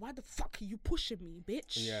fuck are you pushing me,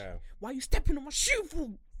 bitch? Yeah. Why are you stepping on my shoe?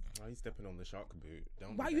 Why are you stepping on the shark boot?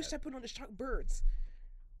 Why are you stepping on the shark birds?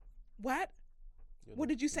 What? What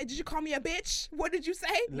did you say? Did you call me a bitch? What did you say?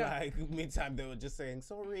 No. Like meantime, they were just saying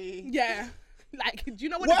sorry. Yeah. Like, do you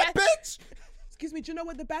know what? What, bitch? Excuse me. Do you know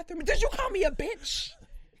what the bathroom? Did you call me a bitch?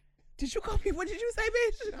 Did you call me? What did you say,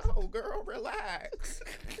 bitch? No, girl, relax.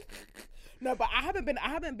 No, but I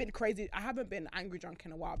haven't been crazy. I haven't been angry drunk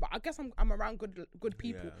in a while. But I guess I'm around good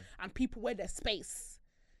people and people where there's space.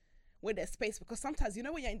 Because sometimes, you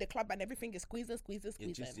know, when you're in the club and everything is squeezing.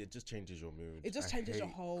 It just changes your mood. It just changes your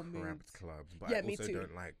whole mood. Cramped clubs, but yeah, I me also too.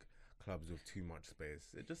 don't like clubs with too much space.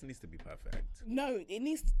 It just needs to be perfect. No, it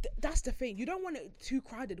needs. That's the thing. You don't want it too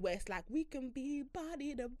crowded where it's like we can be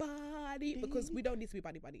body to body, because we don't need to be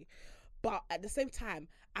body. But at the same time,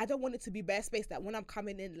 I don't want it to be bare space that when I'm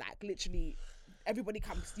coming in, like literally everybody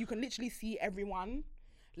comes. You can literally see everyone.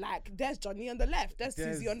 Like, there's Johnny on the left, there's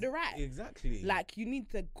Susie on the right. Exactly. Like, you need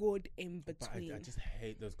the good in between. But I just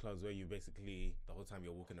hate those clubs where you basically, the whole time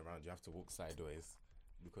you're walking around, you have to walk sideways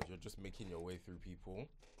because you're just making your way through people.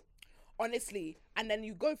 Honestly. And then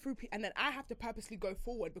you go through, and then I have to purposely go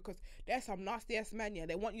forward because there's some nasty ass men, yeah.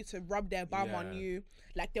 They want you to rub their bum on you.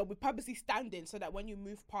 Like, they'll be purposely standing so that when you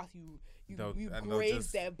move past, you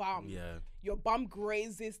graze their bum. Yeah. Your bum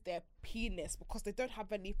grazes their penis because they don't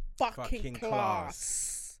have any fucking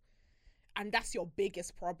class. And that's your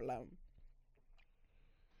biggest problem.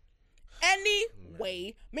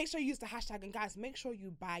 Anyway, make sure you use the hashtag. And guys, make sure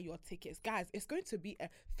you buy your tickets. Guys, it's going to be a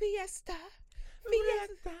fiesta.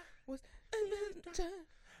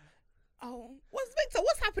 Oh, what's Victor?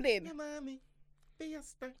 What's happening? Yeah, mommy.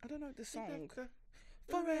 Fiesta. I don't know the song.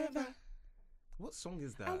 Forever. What song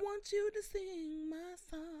is that? I want you to sing my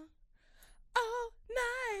song all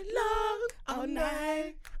night long. All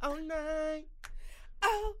night. All night.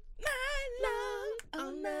 All night long.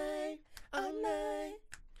 All night. All night.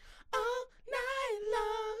 All night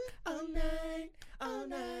long. All night. All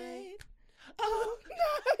night. All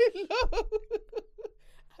night long.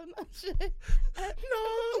 I'm not sure.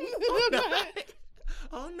 All night.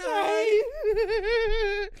 All night.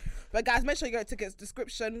 But guys, make sure you go to tickets.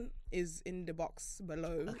 Description is in the box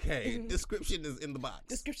below. Okay, description is in the box.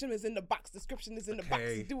 Description is in the box. Description is in the box.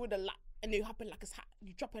 You do it a lot, and you happen like it's hot.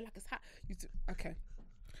 You drop it like it's hot. Okay.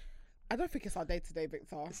 I don't think it's our day today,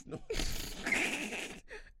 Victor. It's not.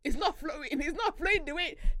 It's not flowing. It's not flowing the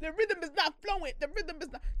way. The rhythm is not flowing. The rhythm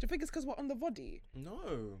is not. Do you think it's because we're on the body?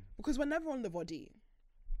 No. Because we're never on the body.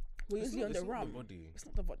 We're usually on the rum. Body. It's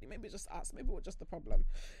not the body. Maybe it's just us. Maybe we're just the problem.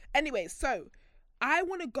 Anyway, so I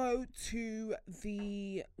want to go to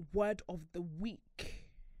the word of the week.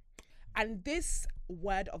 And this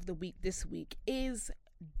word of the week this week is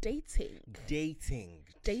dating. Dating.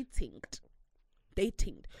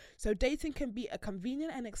 So dating can be a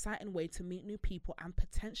convenient and exciting way to meet new people and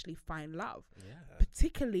potentially find love,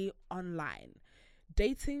 particularly online.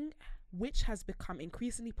 Dating, which has become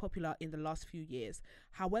increasingly popular in the last few years.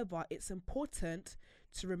 However, it's important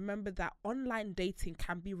to remember that online dating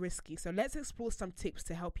can be risky. So let's explore some tips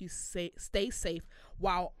to help you stay safe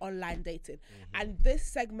while online dating. And this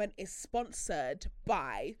segment is sponsored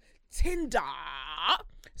by Tinder.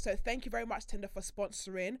 So thank you very much, Tinder, for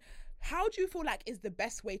sponsoring. How do you feel like is the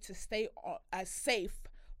best way to stay safe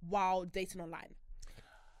while dating online?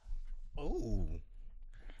 Oh,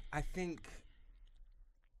 I think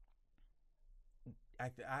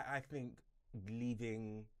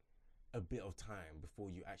leaving a bit of time before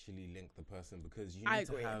you actually link the person, because you need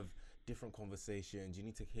to have different conversations. You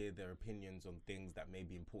need to hear their opinions on things that may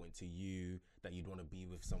be important to you, that you'd want to be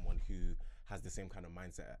with someone who has the same kind of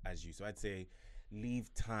mindset as you. So I'd say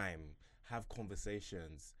leave time, have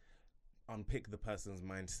conversations, unpick the person's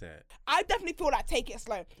mindset. I definitely feel like take it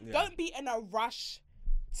slow. Don't be in a rush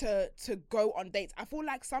to go on dates. I feel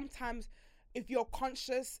like sometimes if you're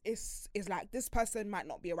conscious, is like this person might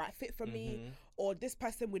not be a right fit for me, or this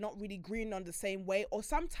person we're not really green on the same way, or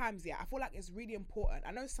sometimes I feel like it's really important.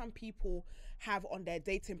 I know some people have on their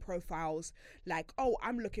dating profiles like, oh,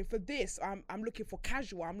 I'm looking for this, I'm looking for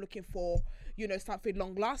casual, I'm looking for, you know, something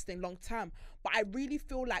long lasting, long term. But I really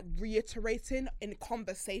feel like reiterating in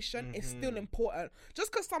conversation is still important.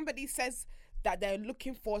 Just because somebody says that they're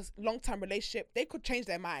looking for a long-term relationship, they could change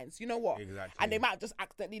their minds. You know what? Exactly. And they might have just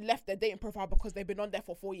accidentally left their dating profile because they've been on there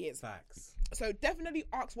for 4 years. Facts. So definitely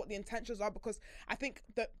ask what the intentions are, because I think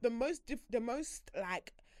the most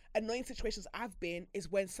like annoying situations I've been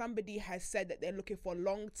is when somebody has said that they're looking for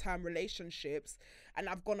long-term relationships, and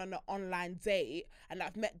I've gone on an online date and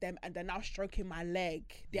I've met them and they're now stroking my leg.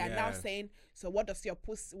 They are now saying, so what's your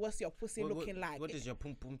pussy looking like? What does your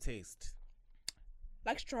pum pum taste?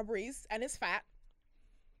 Like strawberries, and it's fat.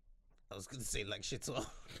 I was gonna say like shit all.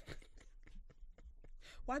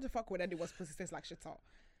 Why the fuck would anyone's pussy taste like shit all?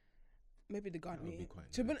 Maybe they got me.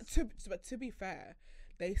 But to be fair,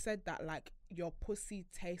 they said that like your pussy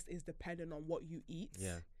taste is dependent on what you eat.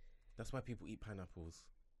 Yeah, that's why people eat pineapples.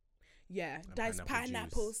 Yeah, And diced pineapple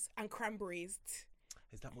pineapples juice. and cranberries.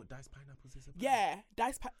 Is that what diced pineapples is about? Yeah,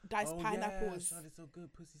 diced pineapples. Yeah, it's so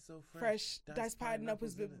good. Pussy so Fresh diced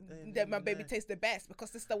pineapples. That my baby tastes the best, because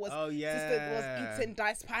sister was eating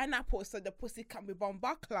diced pineapples, so the pussy can be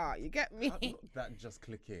bombakla. You get me? That just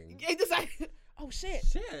clicking. It's just like, oh shit.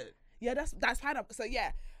 Yeah, that's pineapple. So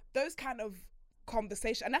yeah, those kind of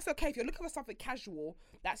conversation, and that's okay if you're looking for something casual.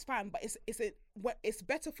 That's fine, but it's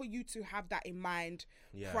better for you to have that in mind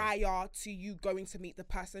prior to you going to meet the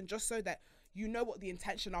person, just so that you know what the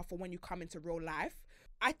intention are for when you come into real life.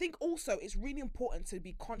 I think also it's really important to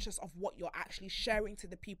be conscious of what you're actually sharing to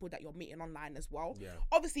the people that you're meeting online as well. Yeah.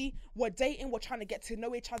 Obviously, we're dating, we're trying to get to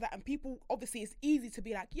know each other, and people, obviously, it's easy to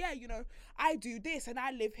be like, yeah, you know, I do this and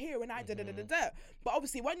I live here and I da-da-da-da-da. But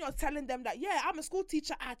obviously, when you're telling them that, yeah, I'm a school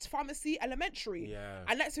teacher at Pharmacy Elementary,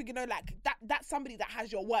 and next thing you know, like that's somebody that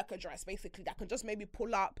has your work address, basically, that can just maybe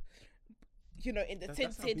pull up, you know, in the tinted.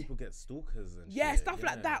 That's how people get stalkers and shit. Stuff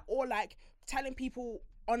like that, or like telling people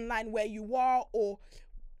online where you are, or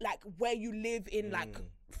like where you live in like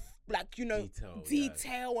you know,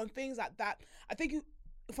 detail and things like that. I think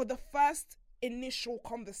for the first initial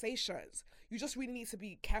conversations, you just really need to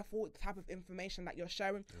be careful with the type of information that you're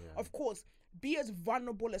sharing. Of course, be as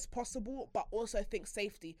vulnerable as possible, but also think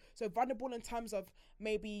safety. So vulnerable in terms of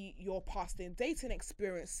maybe your past in dating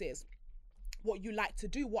experiences, what you like to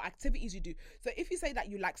do, what activities you do. So if you say that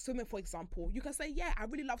you like swimming, for example, you can say, yeah, I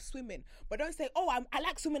really love swimming, but don't say, oh, I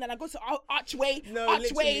like swimming and I go to Archway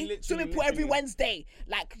swimming pool every Wednesday.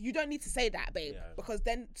 Like, you don't need to say that, babe, because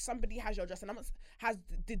then somebody has your address and has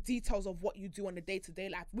the details of what you do on the day-to-day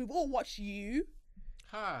life. We've all watched you.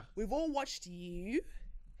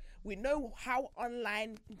 We know how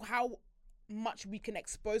much we can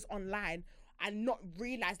expose online and not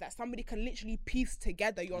realize that somebody can literally piece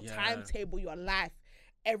together your timetable, your life,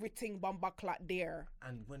 everything bumbaclat there.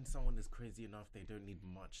 And when someone is crazy enough, they don't need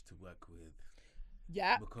much to work with.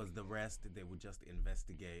 Yeah. Because the rest, they will just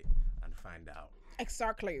investigate and find out.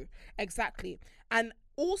 Exactly. And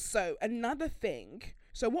also another thing,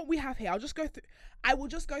 so what we have here, I will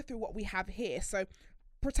just go through what we have here. So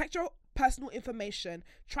protect your personal information.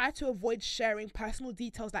 Try to avoid sharing personal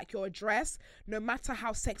details like your address, no matter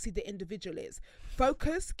how sexy the individual is.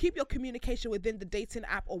 Focus, keep your communication within the dating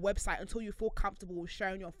app or website until you feel comfortable with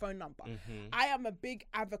sharing your phone number. I am a big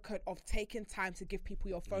advocate of taking time to give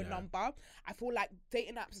people your phone number. I feel like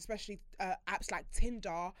dating apps, especially apps like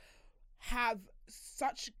Tinder, have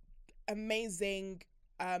such amazing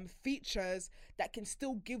features that can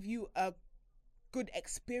still give you a good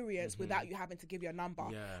experience without you having to give your number.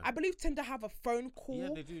 I believe Tinder have a phone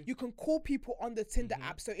call. They do. You can call people on the Tinder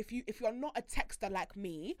app. So if you're not a texter like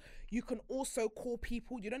me, you can also call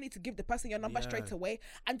people. You don't need to give the person your number straight away,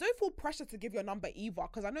 and don't feel pressure to give your number either,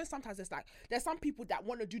 because I know sometimes it's like there's some people that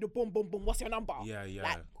want to do the boom boom boom. What's your number?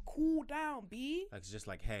 Like, cool down, B. Like, it's just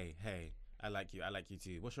like, hey, I like you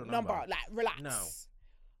too. What's your number? Like, relax. No.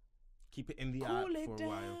 Keep it in the Cool app it for a down.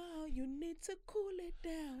 while. You need to cool it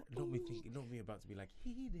down. Don't be about to be like,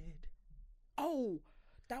 he did. Oh,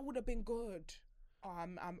 that would have been good. Oh,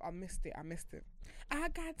 I missed it. I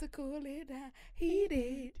got to cool it down. He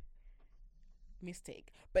did.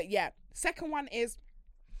 Mistake. But yeah, second one is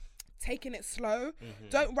taking it slow.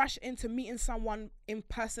 Don't rush into meeting someone in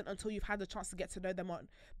person until you've had the chance to get to know them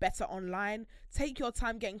better online. Take your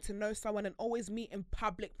time getting to know someone, and always meet in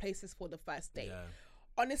public places for the first date.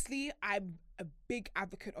 Honestly, I'm a big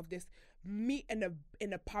advocate of this. Meet in a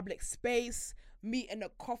public space, meet in a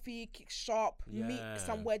coffee shop, meet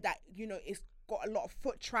somewhere that, you know, it's got a lot of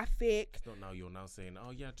foot traffic. It's not now you're now saying,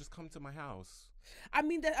 oh yeah, just come to my house. I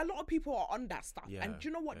mean, a lot of people are on that stuff, and do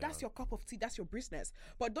you know what? That's your cup of tea. That's your business.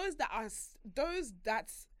 But those that are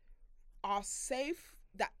safe,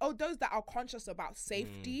 those that are conscious about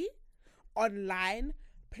safety online,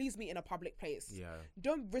 please meet in a public place.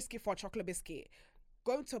 Don't risk it for a chocolate biscuit.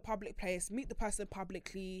 Go to a public place, meet the person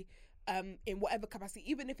publicly, in whatever capacity,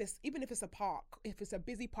 even if it's a park, if it's a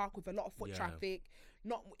busy park with a lot of foot traffic,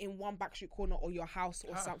 not in one backstreet corner or your house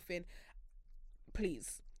or something,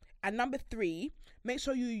 please. And number 3, make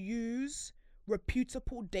sure you use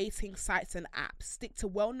reputable dating sites and apps. Stick to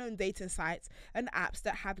well-known dating sites and apps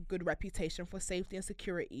that have a good reputation for safety and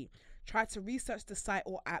security. Try to research the site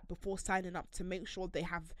or app before signing up to make sure they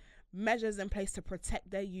have measures in place to protect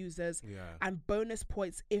their users, and bonus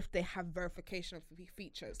points if they have verification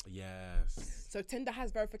features. So Tinder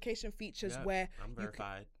has verification features where I'm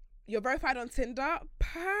verified. You're verified on Tinder.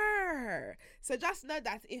 So just know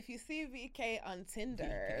that if you see VK on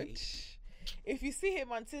Tinder, if you see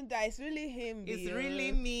him on Tinder, it's really him. It's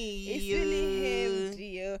really me. It's really him,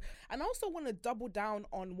 dear. And I also want to double down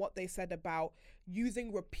on what they said about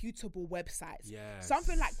using reputable websites.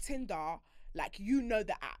 Something like Tinder, like, you know,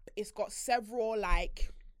 the app, it's got several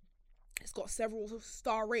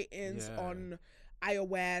star ratings on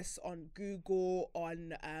iOS, on Google,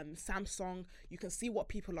 on Samsung. You can see what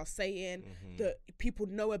people are saying, that people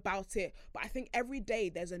know about it. But I think every day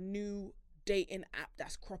there's a new dating app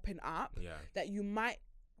that's cropping up that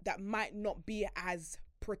might not be as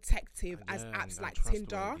protective as apps like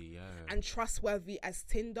Tinder and trustworthy as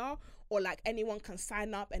Tinder, or like anyone can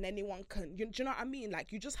sign up and anyone can, do you know what I mean?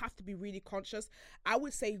 Like, you just have to be really conscious. I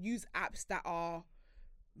would say use apps that are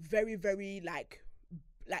very, very like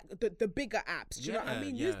the bigger apps. Do you know what I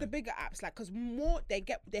mean? Use the bigger apps, like, because they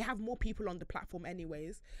have more people on the platform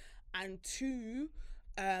anyways, and 2,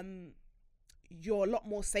 you're a lot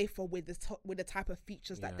more safer with the type of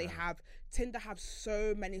features that they have. Tinder have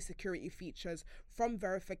so many security features, from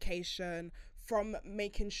verification, from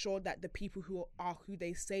making sure that the people who are who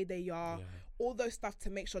they say they are, all those stuff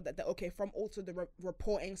to make sure that they're okay, from also the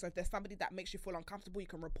reporting. So if there's somebody that makes you feel uncomfortable, you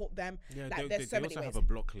can report them. Like, they also have a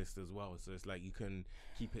block list as well. So it's like you can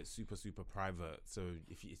keep it super, super private. So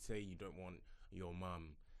if you say you don't want your mum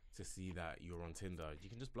to see that you're on Tinder, you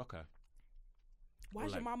can just block her. Why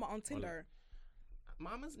is your mama on Tinder?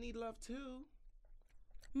 Mamas need love too.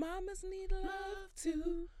 Mamas need love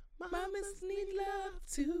too. Mamas need love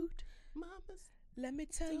too. Mamas, let me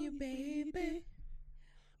tell you, baby,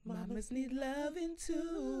 mamas need loving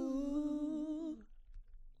too.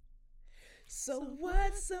 So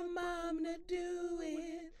what's a mom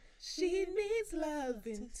doing? She needs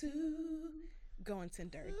loving too. Go on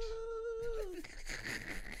Tinder.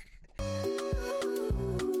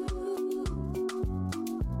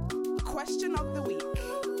 Question of the week.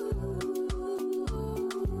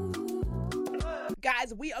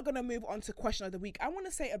 Guys, we are going to move on to question of the week. I want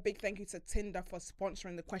to say a big thank you to Tinder for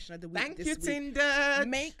sponsoring the question of the week. Thank this you, week. Tinder.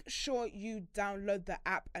 Make sure you download the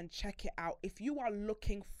app and check it out. If you are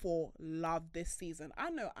looking for love this season,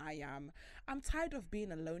 I know I am. I'm tired of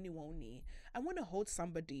being a lonely wony. I want to hold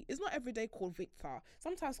somebody. It's not every day call Victor.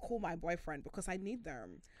 Sometimes call my boyfriend because I need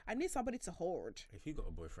them. I need somebody to hold. If you got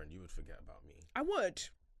a boyfriend, you would forget about me. I would.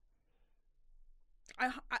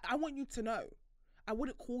 I want you to know, I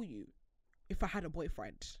wouldn't call you if I had a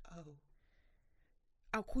boyfriend. Oh.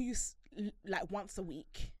 I'll call you like once a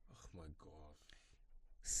week. Oh my god.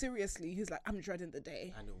 Seriously, he's like, I'm dreading the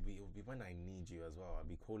day. And it'll be when I need you as well. I'll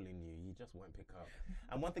be calling you. You just won't pick up.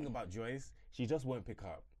 And one thing about Joyce, she just won't pick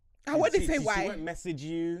up. I wouldn't say why. She won't message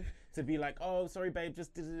you to be like, oh, sorry, babe,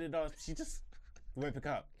 just did it. She just won't pick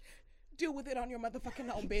up. Deal with it on your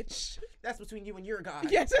motherfucking own, bitch. That's between you and your guy.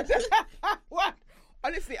 Yes. What?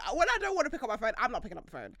 Honestly, when I don't want to pick up my phone, I'm not picking up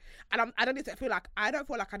the phone. And I don't feel like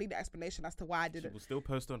I need an explanation as to why I did She it. will still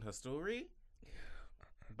post on her story,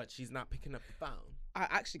 but she's not picking up the phone. I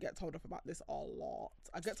actually get told off about this a lot.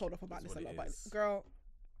 I get told off about this a lot. But is. girl,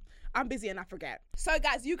 I'm busy and I forget. So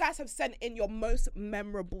guys, you guys have sent in your most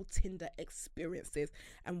memorable Tinder experiences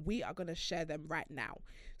and we are going to share them right now.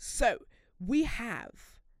 So we have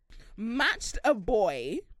matched a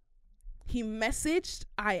boy. He messaged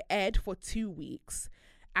I aired for 2 weeks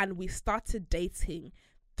and we started dating.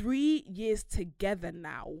 3 years together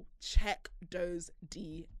now. Check those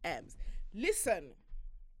DMs. Listen,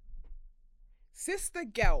 sister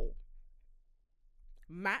girl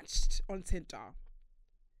matched on Tinder.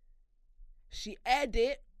 She aired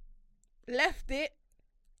it, left it,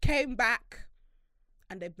 came back,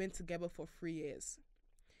 and they've been together for 3 years.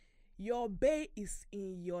 Your bae is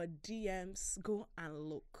in your DMs. Go and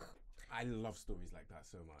look. I love stories like that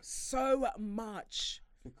so much. So much.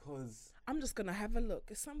 Because I'm just going to have a look.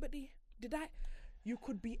 Is somebody... You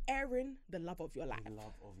could be airing the love of your life. the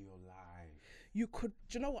love of your life. You could...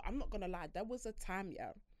 Do you know what? I'm not going to lie. There was a time,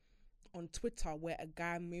 on Twitter where a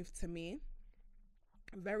guy moved to me.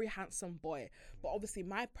 A very handsome boy. But obviously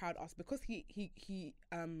my proud ass, because he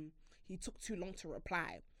took too long to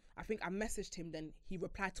reply. I think I messaged him, then he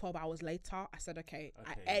replied 12 hours later. I said, okay,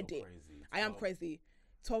 I aired it. Crazy. I am crazy.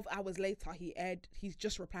 12 hours later, he's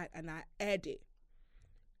just replied and I aired it.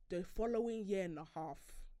 The following year and a half,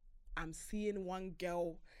 I'm seeing one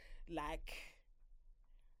girl like,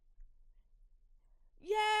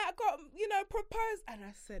 yeah, I got, proposed. And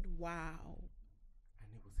I said, wow.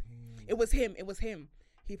 And It was him.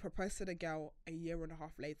 He proposed to the girl a year and a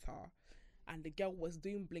half later. And the girl was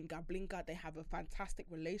doing blinga blinga. They have a fantastic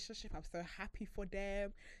relationship. I'm so happy for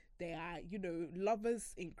them. They are,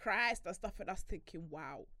 lovers in Christ and stuff. And I was thinking,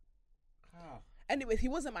 wow. Anyways, he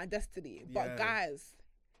wasn't my destiny. But guys,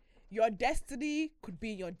 your destiny could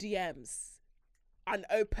be in your DMs.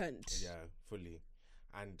 Unopened. Yeah, fully.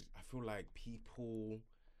 And I feel like people,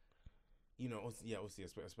 obviously,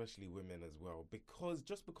 especially women as well. Because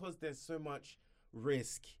there's so much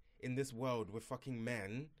risk in this world with fucking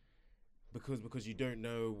men, because you don't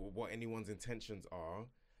know what anyone's intentions are.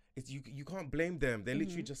 It's you can't blame them. They're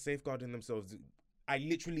literally just safeguarding themselves. I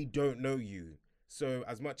literally don't know you. So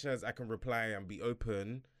as much as I can reply and be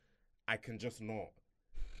open, I can just not.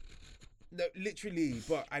 No, literally.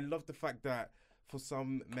 But I love the fact that for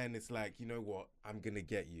some men, it's like, you know what? I'm going to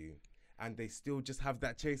get you. And they still just have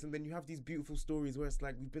that chase. And then you have these beautiful stories where it's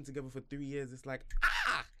like, we've been together for 3 years. It's like,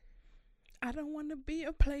 I don't want to be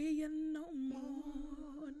a player no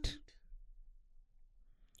more.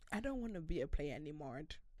 I don't want to be a player anymore.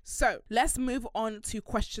 So let's move on to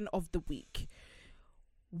question of the week.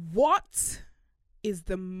 What is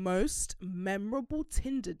the most memorable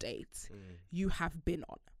Tinder date you have been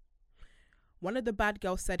on? One of the bad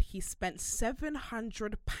girls said he spent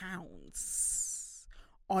 £700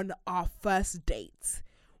 on our first date.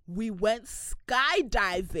 We went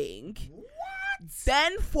skydiving,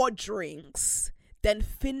 then for drinks, then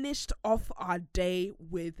finished off our day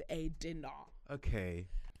with a dinner. okay.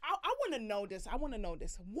 I want to know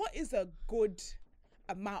this. What is a good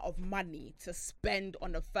amount of money to spend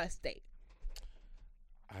on a first date?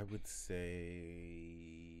 I would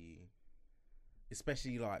say,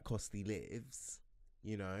 especially like costly lives,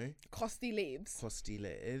 Costly lives. Costly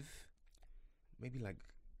live, maybe like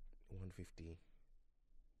 150.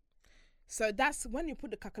 So that's when you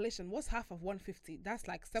put the calculation. What's half of 150? That's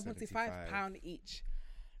like £75 each.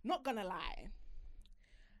 Not gonna lie,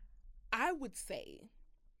 I would say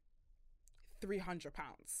 £300.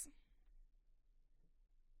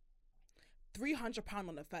 £300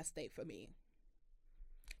 on the first date for me.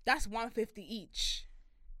 That's 150 each.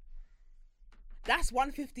 That's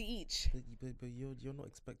 150 each. But you're not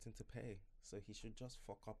expecting to pay, so he should just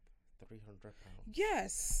fuck up £300.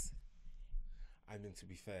 Yes. I mean, to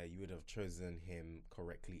be fair, you would have chosen him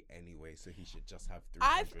correctly anyway, so he should just have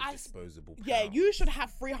 300 disposable pounds. Yeah, you should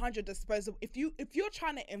have 300 disposable. If you're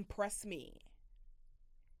trying to impress me,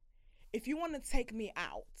 if you want to take me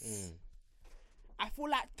out, I feel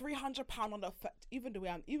like £300 on the even the way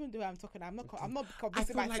I'm talking, I'm not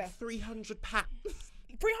convincing myself. I feel like £300.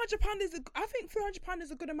 £300 is I think £300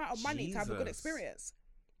 is a good amount of money to have a good Jesus. experience.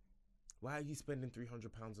 Why are you spending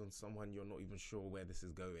 £300 on someone you're not even sure where this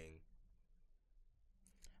is going?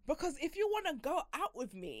 Because if you want to go out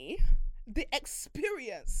with me, the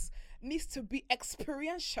experience needs to be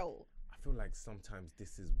experiential. I feel like sometimes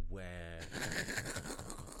this is where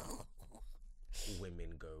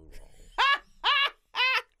women go wrong.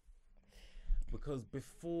 Because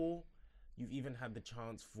before you've even had the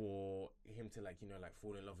chance for him to like, you know, like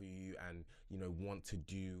fall in love with you and, you know, want to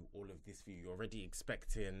do all of this for you, you're already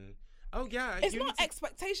expecting, oh yeah. It's not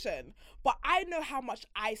expectation, but I know how much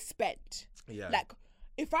I spend. Yeah. Like,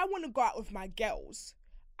 if I want to go out with my girls,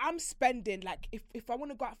 I'm spending, like, if I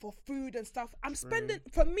want to go out for food and stuff, I'm spending,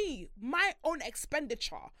 for me, my own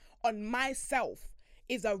expenditure on myself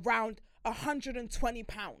is around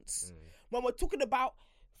 £120. When we're talking about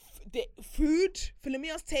the food,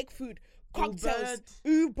 Philomena's take food, cocktails,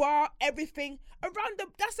 Uber, everything,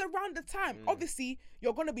 that's around the time. Obviously,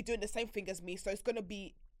 you're going to be doing the same thing as me, so it's going to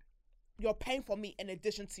be, you're paying for me in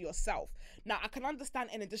addition to yourself. Now, I can understand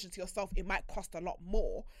in addition to yourself, it might cost a lot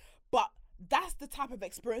more, but that's the type of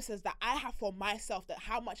experiences that I have for myself, that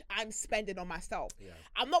how much I'm spending on myself. Yeah.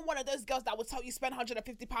 I'm not one of those girls that will tell you spend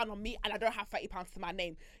 £150 on me and I don't have £30 to my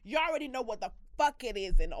name. You already know what the fuck it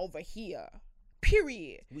is in over here.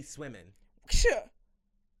 Period. We swimming. Sure.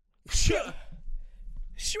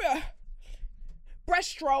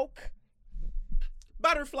 Breaststroke.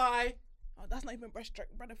 Butterfly. Oh, that's not even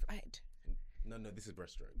breaststroke. Butterfly. No, this is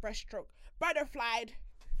breaststroke. Breaststroke. Butterfly.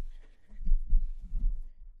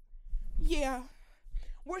 Yeah.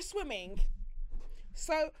 We're swimming.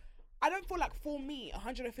 So I don't feel like, for me,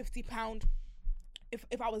 £150,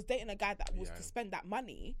 if I was dating a guy that was to spend that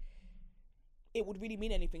money, it would really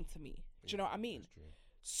mean anything to me. Do you know what I mean?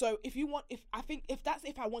 So if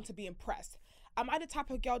I want to be impressed, am I the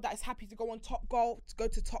type of girl that is happy to go on Top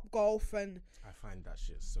Golf and I find that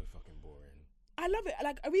shit so fucking boring. I love it.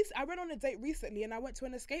 Like, I went on a date recently and I went to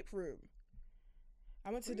an escape room.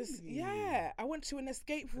 I went to I went to an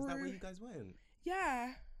escape room. Is that where you guys went?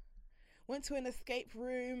 Yeah. Went to an escape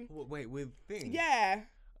room. Wait, with things? Yeah.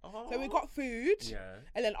 Oh. So we got food. Yeah.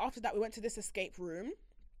 And then after that, we went to this escape room.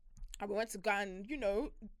 And we went to go and, you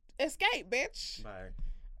know, escape, bitch. Bye.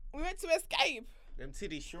 We went to escape. Them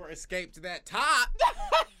titties sure escaped that top.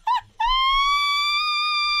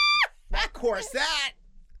 That corset.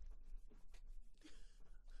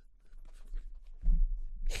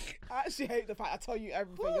 I actually hate the fact I tell you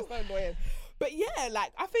everything. You're so annoying. But yeah,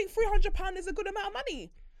 like, I think £300 is a good amount of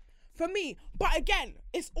money for me. But again,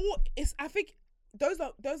 I think those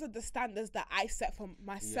are the standards that I set for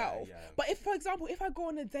myself. Yeah. But if, for example, if I go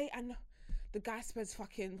on a date and the guy spends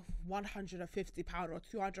fucking £150 or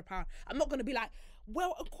 £200, I'm not going to be like,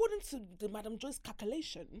 well, according to the Madam Joyce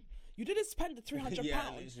calculation, you didn't spend the £300. Yeah,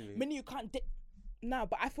 literally. Meaning you can't date. No,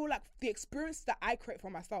 but I feel like the experience that I create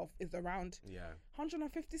for myself is around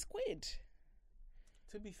 150 quid.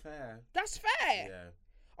 To be fair. That's fair. Yeah.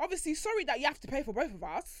 Obviously, sorry that you have to pay for both of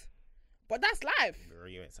us, but that's life. Girl,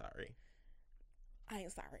 you ain't sorry. I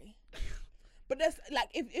ain't sorry. But there's like,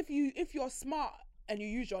 if you're smart and you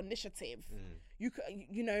use your initiative, you could,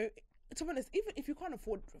 you know, to be honest, even if you can't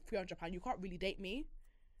afford £300, you can't really date me.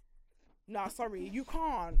 Nah, sorry, you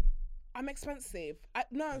can't. I'm expensive.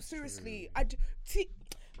 No, that's seriously.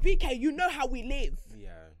 VK, you know how we live. Yeah.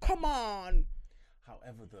 Come on.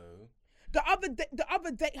 However, though, the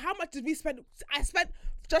other day, how much did we spend? I spent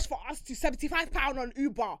just for us to £75 on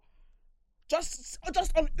Uber. Just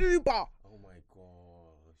on Uber. Oh my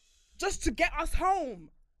gosh. Just to get us home.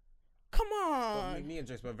 Come on. But me and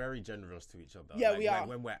Joyce, we're very generous to each other. Yeah, we are. Like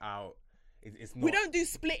when we're out, it's not. We don't do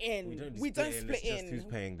splitting. We don't split it's in. Just who's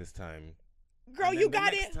paying this time? Girl, you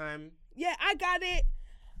got next it. Time, yeah, I got it.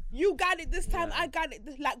 You got it this time. Yeah. I got it.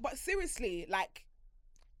 Like, but seriously, like,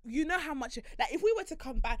 you know how much? Like, if we were to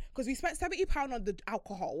come back, because we spent £70 on the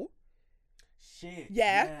alcohol. Shit.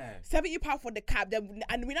 Yeah. £70 for the cab. Then,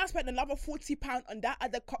 and we now spent another £40 on that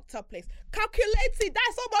other cocktail place. Calculated,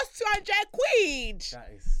 that's almost 200 quid.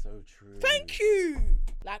 That is so true. Thank you.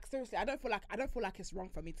 Like, seriously, I don't feel like it's wrong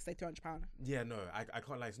for me to say £200. Yeah, no, I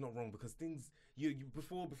can't lie. It's not wrong because things you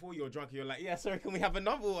before you're drunk, you're like, yeah, sorry, can we have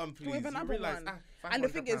another one, please? Can we have another one? And the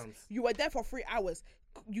thing £500. is, you were there for 3 hours.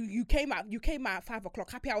 You came out at 5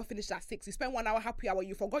 o'clock. Happy hour finished at 6. You spent 1 hour happy hour.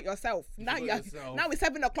 You forgot yourself. Now it's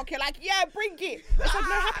 7 o'clock. You're like, yeah, bring it. It's like,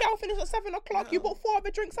 no, happy hour finished at 7 o'clock. No. You bought 4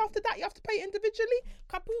 other drinks after that. You have to pay individually.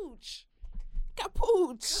 Capooch.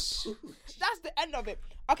 That's the end of it.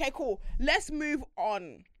 Okay, cool. Let's move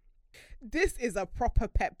on. This is a proper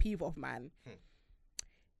pet peeve of mine.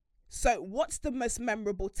 So, what's the most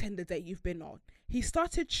memorable Tinder date you've been on? He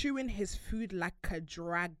started chewing his food like a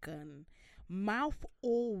dragon, mouth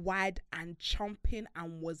all wide and chomping,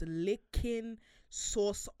 and was licking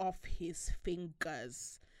sauce off his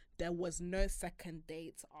fingers. There was no second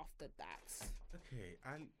date after that. Okay,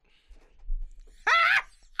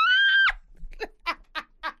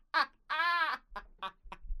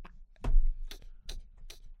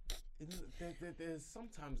 there's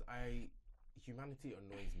sometimes humanity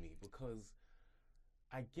annoys me because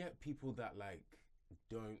I get people that like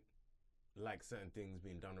don't like certain things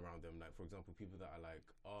being done around them. Like, for example, people that are like,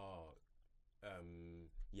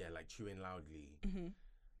 like chewing loudly. Mm-hmm.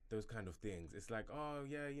 Those kind of things. It's like,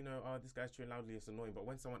 this guy's chewing loudly, it's annoying. But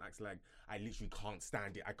when someone acts like, I literally can't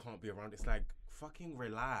stand it, I can't be around, it's like, fucking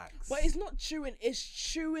relax. But it's not chewing, it's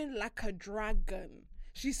chewing like a dragon.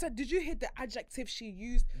 She said, did you hear the adjective she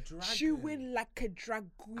used? Dragon. Chewing like a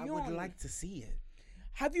dragon. I would like to see it.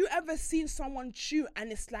 Have you ever seen someone chew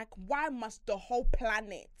and it's like, why must the whole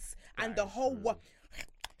planet and the whole world...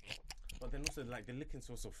 But then also, like, the licking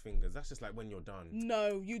sauce of fingers, that's just like when you're done.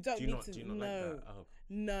 No, you don't need to. Do you not no, like that? Oh.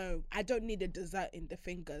 No, I don't need a dessert in the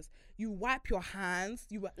fingers. You wipe your hands.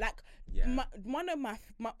 You like, Yeah. one of my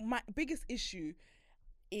biggest issue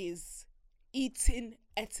is eating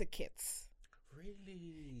etiquette.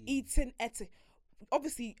 Really? Eating etiquette.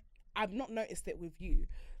 Obviously, I've not noticed it with you,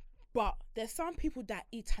 but there's some people that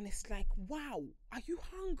eat and it's like, wow, are you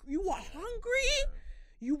hungry? You are hungry? Yeah.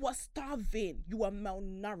 You were starving. You were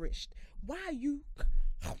malnourished. Why are you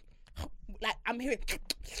like, I'm hearing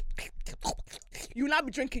you not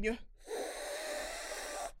be drinking you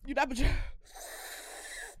not be drinking.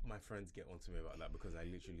 My friends get onto me about that because I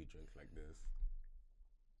literally drink like this.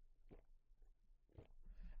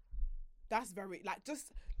 That's very like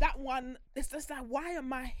just that one. It's just like, why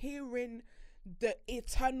am I hearing the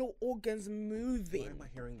internal organs moving? Why am I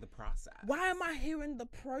hearing the process? Why am I hearing the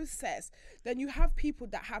process? Then you have people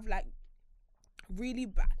that have like really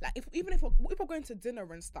bad, like if we're going to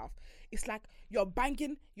dinner and stuff, it's like you're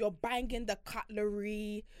banging the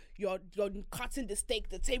cutlery, you're cutting the steak,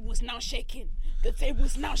 the table is now shaking,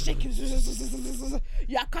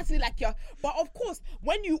 you're cutting like but of course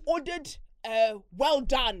when you ordered well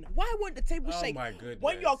done, why won't the table shake? My goodness.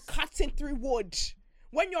 When you're cutting through wood,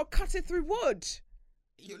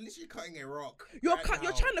 You're literally cutting a rock. You're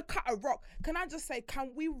trying to cut a rock. Can I just say,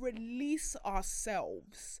 can we release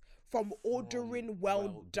ourselves from ordering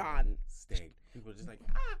well done steak? People are just like,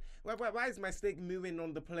 why is my steak moving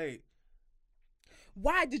on the plate?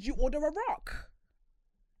 Why did you order a rock?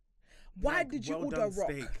 Why did you order a rock?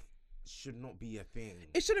 Steak should not be a thing.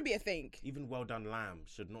 It shouldn't be a thing. Even well done lamb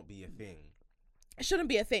should not be a thing. It shouldn't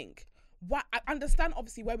be a thing. Why? I understand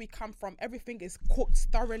obviously where we come from. Everything is cooked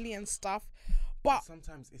thoroughly and stuff. But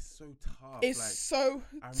sometimes it's so tough. It's like, so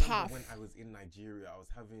I tough. remember when I was in Nigeria, I was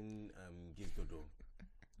having gizdodo.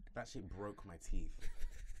 That shit broke my teeth.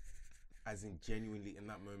 As in, genuinely, in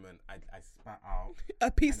that moment, I spat out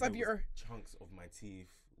a piece and of there your was chunks of my teeth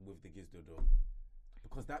with the gizdodo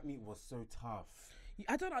because that meat was so tough.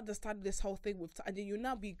 I don't understand this whole thing with and then you'll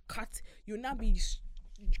now be cutting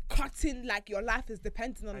like your life is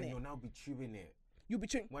dependent on and it. You'll now be chewing it. You'll be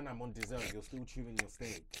chewing. When I'm on dessert, you're still chewing your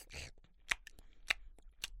steak.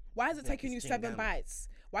 Why is it taking you 7 bites?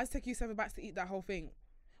 Why is it taking you 7 bites to eat that whole thing?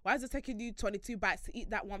 Why is it taking you 22 bites to eat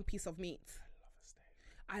that one piece of meat?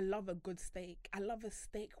 I love a good steak. I love a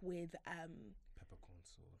steak with peppercorn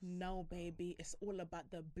sauce. No, baby, it's all about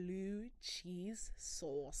the blue cheese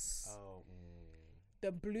sauce. Oh.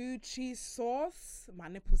 The blue cheese sauce. My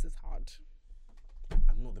nipples is hard.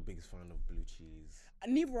 I'm not the biggest fan of blue cheese.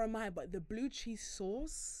 Neither am I, but the blue cheese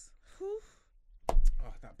sauce. Whew.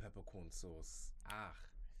 Oh, that peppercorn sauce.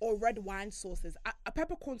 Or red wine sauces. A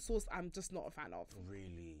peppercorn sauce, I'm just not a fan of.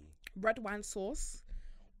 Really? Red wine sauce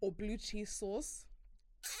or blue cheese sauce.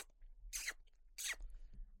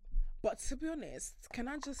 But to be honest, can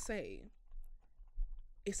I just say,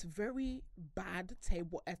 it's very bad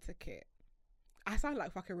table etiquette. I sound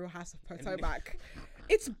like fucking Real House of Potomac.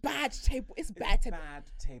 It's bad table. It's bad table. Bad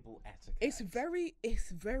table etiquette. It's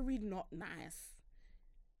very not nice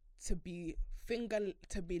to be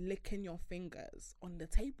licking your fingers on the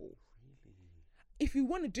table. Really? If you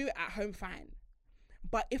want to do it at home, fine.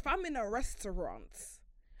 But if I'm in a restaurant,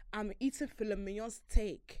 I'm eating filet mignon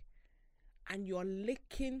steak, and you're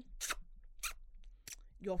licking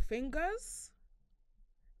your fingers,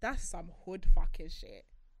 that's some hood fucking shit.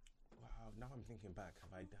 Wow, now I'm thinking back.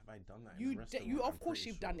 Have I done that in a restaurant? Of course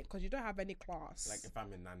you've done it because you don't have any class. Like if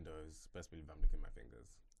I'm in Nando's, best believe I'm licking my fingers.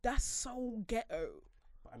 That's so ghetto.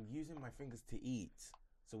 But I'm using my fingers to eat.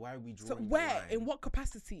 So why are we So drawing? where, the line? in what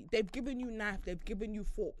capacity? They've given you knife, they've given you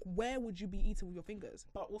fork. Where would you be eating with your fingers?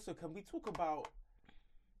 But also, can we talk about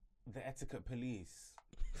the etiquette police,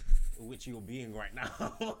 which you're being right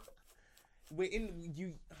now? We're in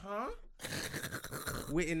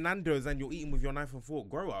Nando's and you're eating with your knife and fork.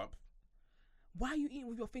 Grow up. Why are you eating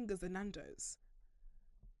with your fingers in Nando's?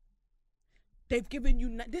 They've given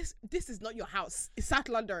you this is not your house. It's South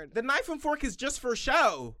London. The knife and fork is just for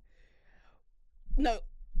show. No,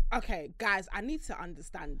 okay, guys, I need to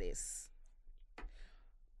understand this.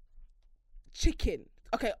 Chicken.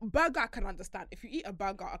 Okay, burger I can understand. If you eat a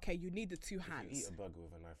burger, okay, you need the two hands. If you eat a burger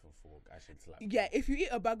with a knife and fork, I should slap. Yeah, if you eat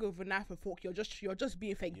a burger with a knife and fork, you're just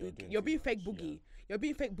being fake You're boogie. doing You're too being much, fake boogie. yeah. You're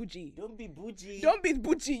being fake bougie. Don't be bougie. Don't be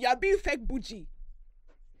bougie. You're being fake bougie.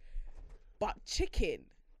 But chicken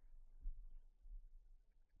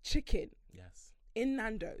Yes. in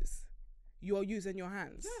Nando's, you're using your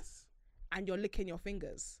hands. Yes. And you're licking your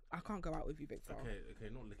fingers. I can't go out with you, Victor. Okay,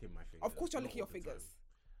 not licking my fingers. Of course you're Not licking your all the time. fingers.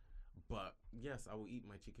 But yes, I will eat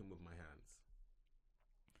my chicken with my hands.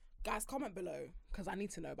 Guys, comment below because I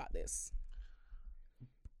need to know about this.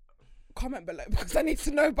 Comment below because I need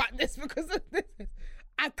to know about this because of this.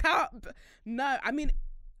 I can't. No, I mean,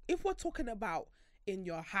 if we're talking about in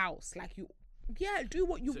your house, like do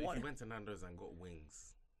what you So want. if you went to Nando's and got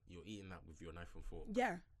wings, you're eating that with your knife and fork.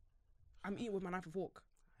 Yeah, I'm eating with my knife and fork.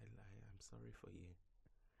 I'm sorry for you.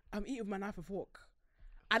 I'm eating with my knife and fork.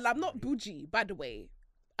 And I'm not bougie, by the way.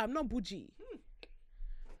 I'm not bougie.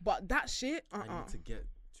 But that shit, I need to get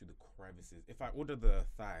to the crevices. If I order the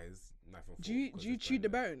thighs, knife and fork. Do you chew the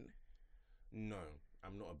bone? No,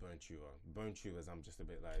 I'm not a bone chewer. Bone chewers, I'm just a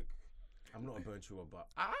bit like, I'm not a bone chewer, but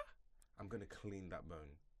I'm gonna clean that bone.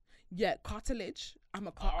 Yeah, cartilage.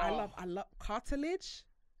 I love cartilage.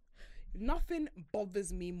 Nothing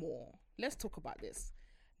bothers me more. Let's talk about this.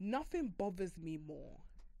 Nothing bothers me more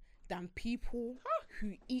than people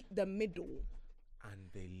who eat the middle And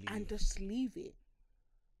they leave. and just leave it.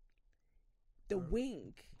 The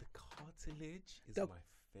wing. The cartilage is The my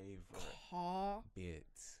favorite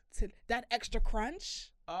bit. That extra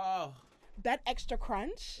crunch. Oh, That extra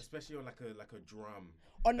crunch especially on like a drum.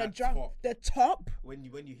 on the That drum. top. The top. When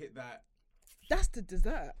you hit that. That's the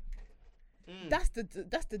dessert. That's the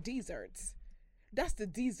dessert. That's the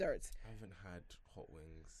dessert. I haven't had hot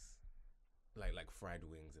wings, like fried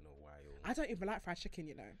wings in a while. I don't even like fried chicken.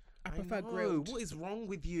 You know, I I prefer know. grilled. What is wrong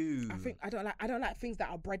with you? I don't like things that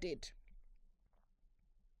are breaded.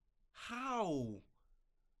 How?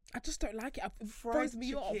 I just don't like it. It Fried throws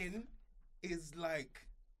me off. chicken is like,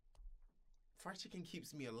 fried chicken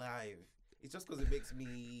keeps me alive. It's just because it makes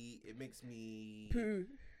me Poo.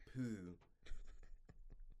 poo.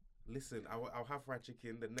 Listen, I'll have fried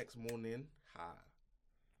chicken the next morning.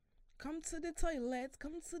 Come to the toilet.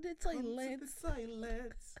 Come to the toilet.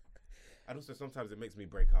 toilet. And also sometimes it makes me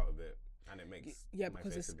break out a bit, and it makes my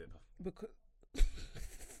because face it's a bit.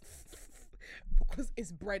 because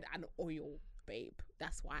it's bread and oil, babe.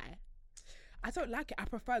 That's why. I don't like it. I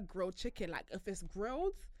prefer grilled chicken. Like if it's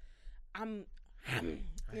grilled, you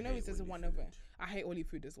know, hate this is oily one of it. food. I hate oily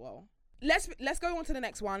food as well. Let's go on to the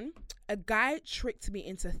next one. A guy tricked me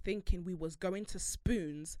into thinking we was going to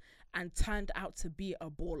spoons and turned out to be a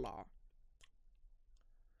baller.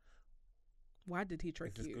 Why did he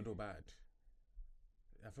trick Is this you? good or bad?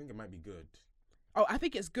 I think it might be good. Oh, I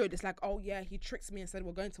think it's good. It's like, oh yeah, he tricks me and said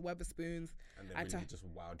we're going to Weatherspoons. And then And really just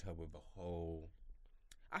wowed her with the whole.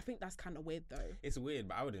 I think that's kind of weird though. It's weird,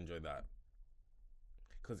 but I would enjoy that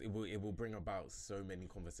because it will bring about so many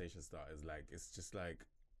conversation starters. Like it's just like,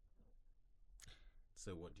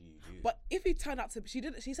 so what do you do? But if he turned out to,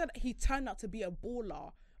 she said he turned out to be a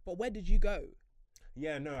baller. But where did you go?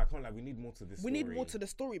 yeah, no, I can't. Like, we need more to this. We need more to the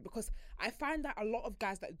story because I find that a lot of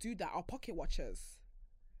guys that do that are pocket watchers.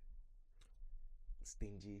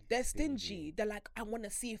 Stingy. They're stingy. They're like, I want to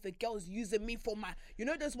see if a girl's using me for my, you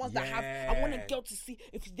know, there's ones that have, I want a Yeah. girl to see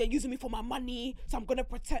if they're using me for my money, so I'm gonna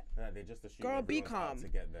protect. Like, they just assume Girl, be everyone's out calm. to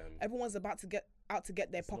get them. Everyone's about to get out to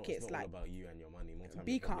get their pockets. It's not Like, all about you and your money. More time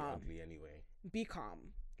be you're probably calm. ugly anyway. be calm.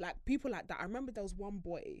 Like people like that. I remember there was one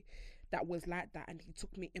boy that was like that, and he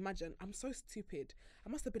took me. Imagine, I'm so stupid. I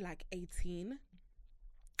must have been like 18.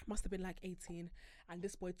 And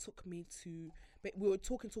this boy took me to. But we were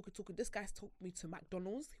talking. This guy took me to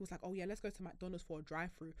McDonald's. He was like, "Oh yeah, let's go to McDonald's for a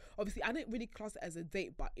drive-through." Obviously, I didn't really class it as a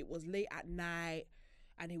date, but it was late at night,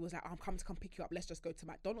 and he was like, "I'm coming to come pick you up. Let's just go to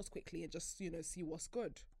McDonald's quickly and just see what's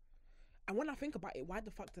good." And when I think about it, why the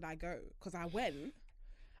fuck did I go? Because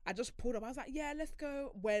I just pulled up. I was like, "Yeah, let's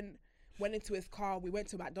go." Went into his car. We went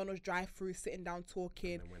to McDonald's drive-through, sitting down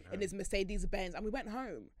talking And then went in home. his Mercedes Benz, and we went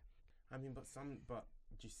home. I mean, but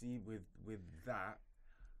do you see with that,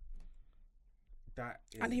 that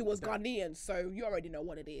is, And he was that, Ghanaian, so you already know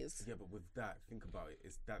what it is. Yeah, but with that, think about it.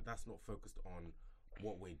 It's that's not focused on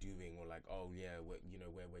what we're doing or like, oh yeah, where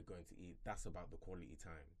we're going to eat. That's about the quality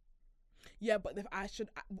time. Yeah, but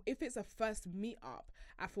if it's a first meet up,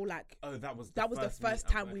 I feel like that was the first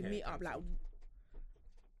time we meet up. Like, cancelled.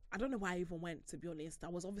 I don't know why I even went, to be honest. I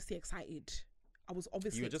was obviously excited.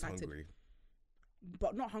 You were just hungry.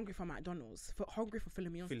 But not hungry for McDonald's. Hungry for filet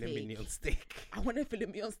mignon steak. Filet mignon steak. I wanted filet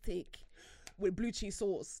mignon steak with blue cheese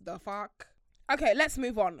sauce. The fuck? Okay, let's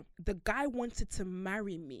move on. The guy wanted to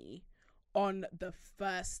marry me on the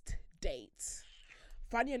first date.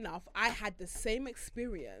 Funny enough, I had the same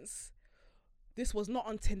experience. This was not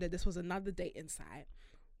on Tinder. This was another dating site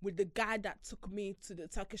with the guy that took me to the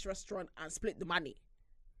Turkish restaurant and split the money.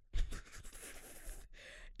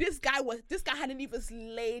 This guy hadn't even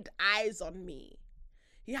laid eyes on me.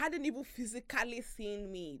 He hadn't even physically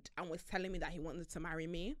seen me and was telling me that he wanted to marry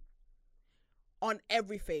me on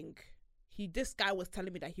everything. This guy was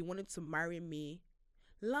telling me that he wanted to marry me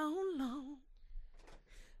long.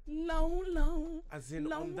 As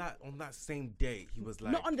in on that same date, he was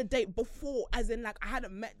like, not on the date before, as in like I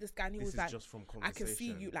hadn't met this guy and he was like, just from I can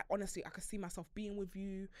see you, like honestly, I can see myself being with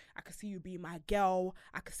you. I can see you being my girl.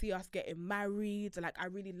 I can see us getting married. Like, I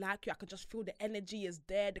really like you. I can just feel the energy is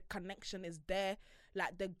there. The connection is there.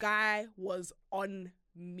 Like, the guy was on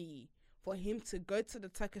me. For him to go to the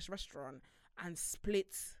Turkish restaurant and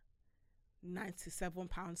split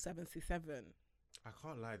 £97.77. I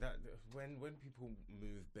can't lie, that when people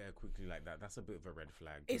move bare quickly like that, that's a bit of a red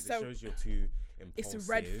flag. It shows you're too impulsive. It's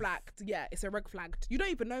a red flag. Yeah, it's a red flag. You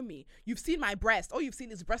don't even know me. You've seen my breast. All you've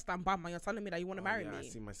seen is breast and bum, and you're telling me that you want to marry me. I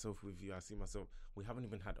see myself with you. I see myself. We haven't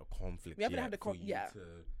even had a conflict. We haven't yet had a for you yeah. to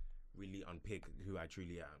really unpick who I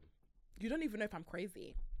truly am. You don't even know if I'm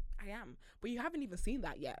crazy. I am, but you haven't even seen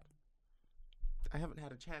that yet. I haven't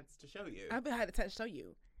had a chance to show you. I haven't had a chance to show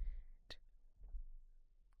you.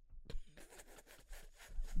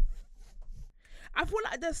 I feel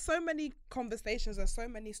like there's so many conversations and so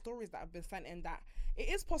many stories that have been sent in that it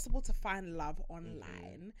is possible to find love online.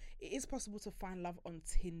 Mm-hmm. It is possible to find love on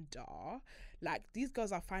Tinder. Like, these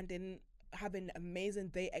girls are having amazing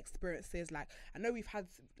date experiences. Like, I know we've had,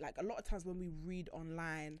 like, a lot of times when we read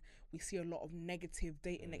online, we see a lot of negative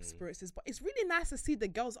dating experiences, but it's really nice to see the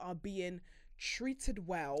girls are being treated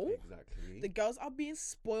well. Exactly. The girls are being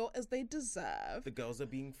spoiled as they deserve. The girls are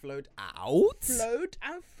being flowed out. Flowed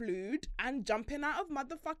and flued and jumping out of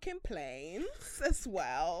motherfucking planes as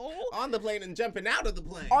well. On the plane and jumping out of the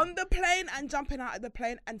plane. On the plane and jumping out of the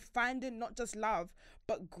plane and finding not just love,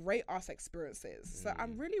 but great ass experiences. So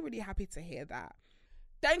I'm really, really happy to hear that.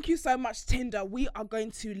 Thank you so much, Tinder. We are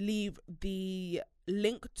going to leave the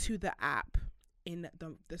link to the app in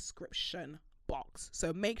the description box.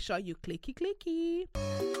 So make sure you clicky.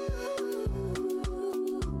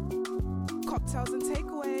 Cocktails and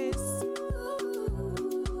takeaways.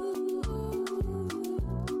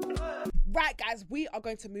 Right, guys, we are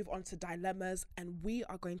going to move on to dilemmas, and we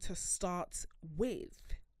are going to start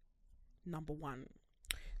with number 1.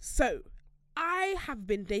 So I have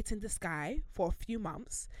been dating this guy for a few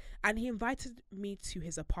months, and he invited me to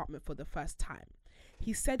his apartment for the first time.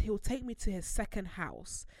 He said he'll take me to his second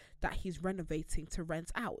house that he's renovating to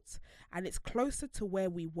rent out, and it's closer to where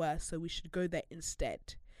we were, so we should go there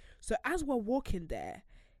instead. So as we're walking there,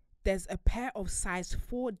 there's a pair of size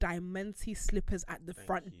 4 Diamante slippers at the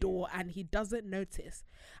front door, and he doesn't notice.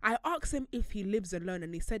 I asked him if he lives alone,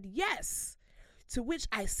 and he said yes. To which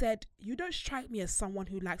I said, you don't strike me as someone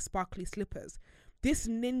who likes sparkly slippers. This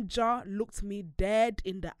ninja looked me dead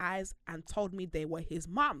in the eyes and told me they were his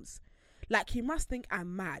mum's. Like, he must think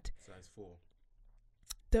I'm mad. Size 4.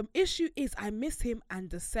 The issue is I miss him and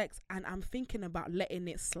the sex, and I'm thinking about letting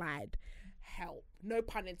it slide. Help. No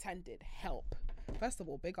pun intended. Help. First of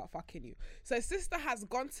all, big up fucking you. So sister has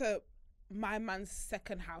gone to my man's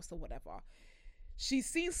second house or whatever. She's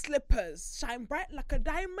seen slippers shine bright like a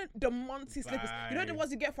diamond. The Monty slippers. You know the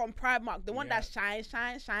ones you get from Primark? The one that shine. The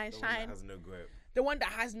one that has no grip. The one that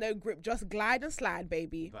has no grip. Just glide and slide,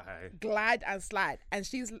 baby. Bye. Glide and slide. And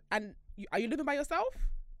are you living by yourself?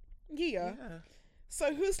 Yeah.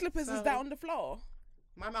 So whose slippers is that on the floor?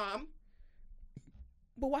 My mom.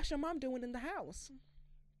 But what's your mom doing in the house?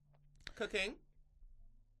 Cooking.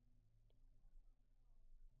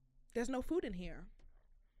 There's no food in here.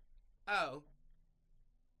 Oh.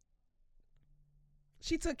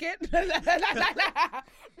 She took it. No.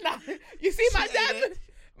 You see,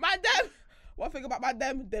 madam. One thing about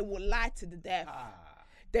madam, they will lie to the death.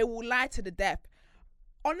 They will lie to the death.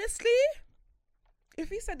 Honestly, if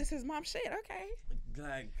he said this is mom shit, okay.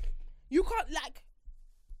 Like, you can't, like,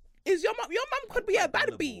 Is your mom could be a bad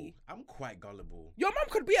Gullible. bee. I'm quite gullible. Your mom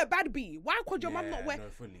could be a bad bee. Why could your mom not wear? No,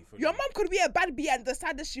 fully. Your mom could be a bad bee and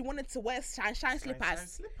decided she wanted to wear shine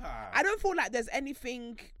slippers. I don't feel like there's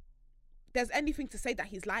anything to say that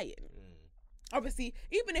he's lying. Obviously,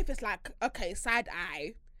 even if it's like, okay, side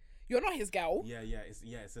eye, you're not his girl. Yeah,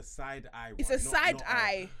 it's a side eye. It's a side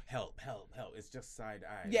eye. Help. It's just side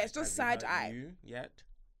eye. Yeah, it's just side eye. You yet?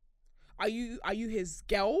 Are you his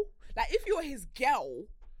girl? Like, if you're his girl,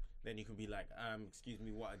 then you can be like, excuse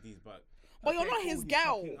me, what are these? But you're not his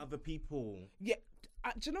girl. Other people. Yeah.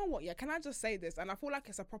 Do you know what? Yeah, can I just say this? And I feel like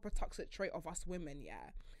it's a proper toxic trait of us women.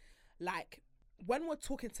 Yeah, like when we're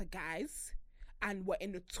talking to guys and we're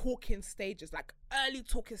in the talking stages, like early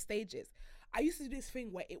talking stages, I used to do this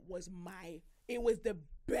thing where it was the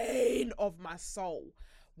bane of my soul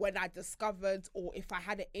when I discovered, or if I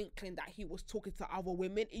had an inkling that he was talking to other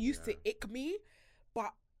women. It used to ick me,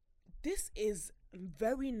 but this is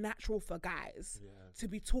very natural for guys to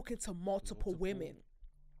be talking to multiple women.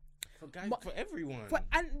 For guys, for everyone.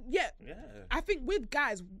 I think with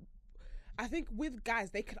guys,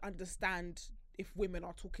 they can understand if women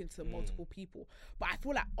are talking to multiple people. But I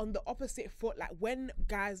feel like on the opposite foot, like when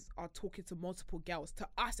guys are talking to multiple girls, to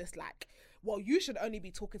us it's like, well, you should only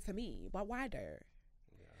be talking to me. But why though?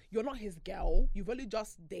 You're not his girl. You've only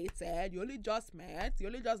just dated. You only just met. You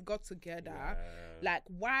only just got together. Yeah. Like,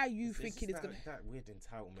 why are you thinking it's gonna? That weird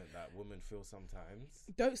entitlement that women feel sometimes.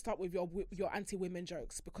 Don't start with your anti-women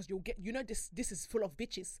jokes, because you'll get. You know this is full of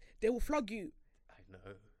bitches. They will flog you. I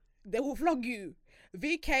know. They will flog you.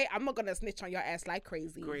 VK, I'm not gonna snitch on your ass like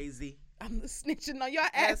crazy. Crazy. I'm snitching on your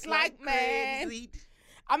ass like man. Crazy.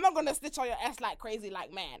 I'm not gonna snitch on your ass like crazy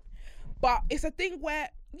like man. But it's a thing where,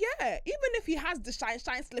 yeah, even if he has the shine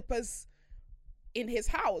slippers in his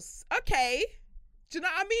house, okay. Do you know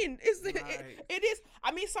what I mean? It is.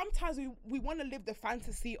 I mean, sometimes we want to live the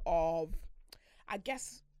fantasy of, I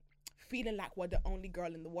guess, feeling like we're the only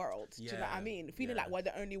girl in the world. Do you know what I mean? Feeling like we're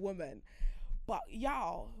the only woman. But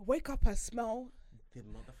y'all, wake up and smell.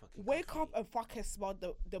 Wake up and fucking smell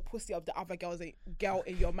the pussy of the other girl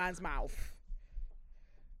in your man's mouth.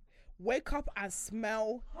 Wake up and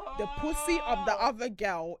smell the pussy of the other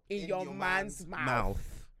girl in your man's mouth.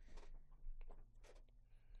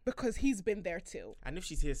 Because he's been there too. And if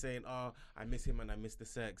she's here saying, oh, I miss him and I miss the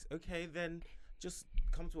sex, okay, then just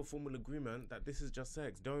come to a formal agreement that this is just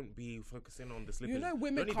sex. Don't be focusing on the slippers. You know,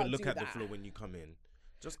 women Don't can't even look do at that. the floor when you come in.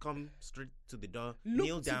 Just come straight to the door, Look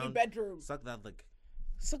kneel to down, the bedroom. suck that lick.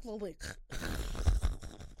 Suck the lick.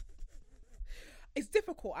 It's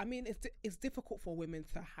difficult. I mean, it's difficult for women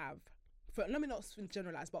to have. Let me not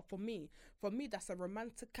generalize, but for me, that's a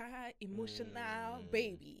romantic, emotional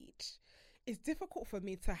baby. It's difficult for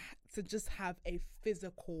me to just have a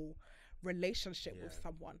physical relationship with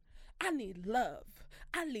someone. I need love.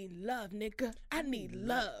 I need love, nigga. I need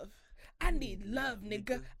love. I need love,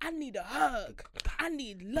 nigga. I need a hug. I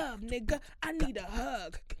need love, nigga. I need a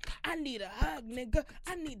hug. I need a hug, nigga.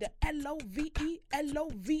 I need a LOVE,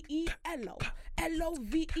 LOVE, LO.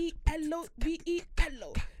 LOVE, LOVE,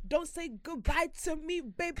 LO. Don't say goodbye to me,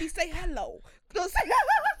 baby. Say hello. Don't say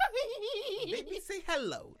Baby, say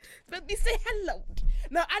hello. Baby, say hello.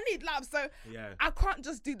 No, I need love, so I can't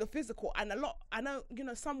just do the physical. And I know, you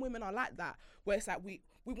know, some women are like that, where it's like we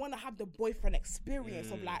want to have the boyfriend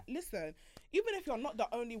experience of like, listen, even if you're not the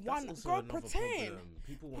only one, girl, pretend.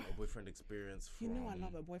 People want a boyfriend experience from... You know I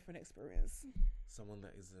love a boyfriend experience. Someone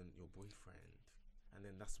that isn't your boyfriend. And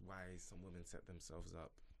then that's why some women set themselves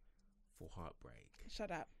up for heartbreak.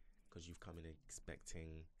 Shut up. Because you've come in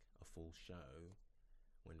expecting a full show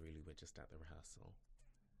when really we're just at the rehearsal.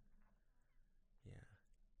 Yeah.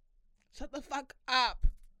 Shut the fuck up.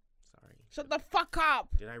 Sorry. Shut the fuck up.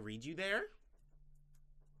 Did I read you there?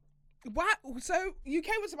 What? So you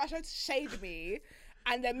came into my show to shade me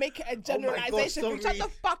and then make it a generalization. Oh my God, shut the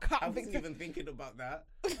fuck up. I wasn't even thinking about that.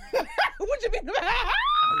 What do you mean?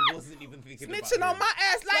 I wasn't even thinking about snitching on him. my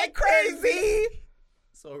ass like crazy.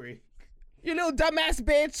 Sorry. You little dumbass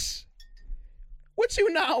bitch. What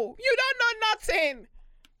you know? You don't know nothing.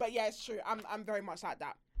 But yeah, it's true. I'm very much like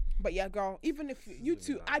that. But yeah, girl, even if you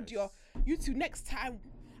two next time,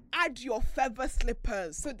 add your feather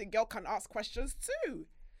slippers so the girl can ask questions too.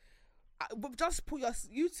 Just put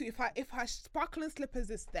you two. If her sparkling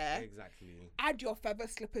slippers is there, exactly. Add your feather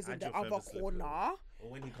slippers in the other corner. Or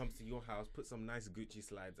when he comes to your house, put some nice Gucci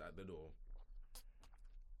slides at the door.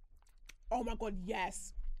 Oh my God,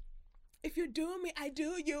 yes. If you do me, I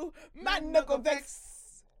do you. Man, no go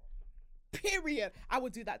vex. Period. I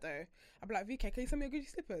would do that though. I'd be like, VK, can you send me your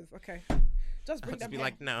Gucci slippers? Okay. Just bring them be here.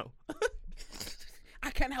 like, no.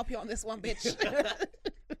 I can't help you on this one, bitch.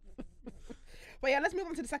 But yeah, let's move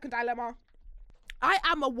on to the second dilemma. I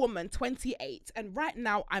am a woman, 28, and right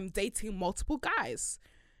now I'm dating multiple guys.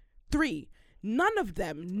 3, none of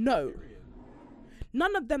them know.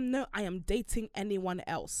 None of them know I am dating anyone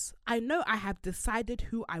else. I know I have decided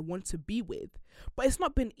who I want to be with, but it's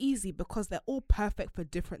not been easy because they're all perfect for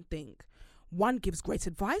different things. One gives great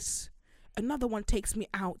advice, another one takes me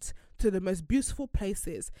out to the most beautiful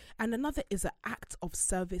places, and another is an act of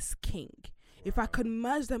service king. If I could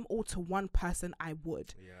merge them all to one person, I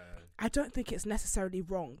would. Yeah. I don't think it's necessarily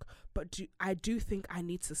wrong, but I do think I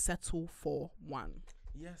need to settle for one.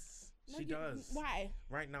 Yes, she does. Why?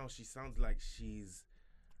 Right now, she sounds like she's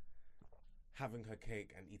having her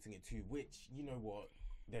cake and eating it too, which, you know what?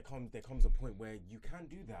 There comes a point where you can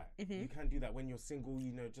do that. You can do that when you're single,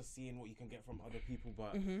 you know, just seeing what you can get from other people.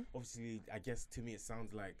 But obviously, I guess to me, it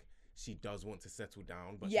sounds like she does want to settle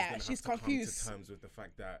down. But Yeah, she's she's gonna have to confused. come to terms with the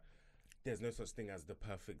fact that there's no such thing as the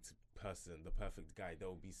perfect person, the perfect guy. There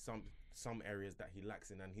will be some areas that he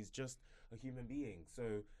lacks in, and he's just a human being.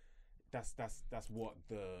 So that's what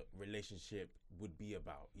the relationship would be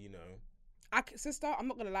about, you know. Sister, I'm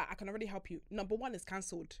not gonna lie, I can already help you. Number 1 is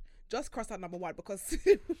cancelled. Just cross out number 1 because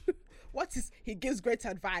what is he gives great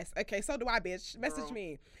advice. Okay, so do I, bitch. Message Girl.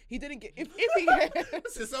 me. He didn't get if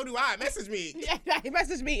he So do I. Message me. yeah, he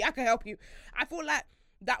messaged me. I can help you. I feel like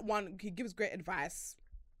that one, he gives great advice.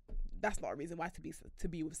 That's not a reason why to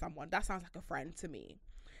be with someone. That sounds like a friend to me.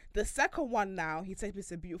 The second one now, he takes me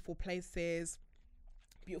to beautiful places,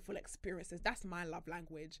 beautiful experiences. That's my love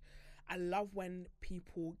language. I love when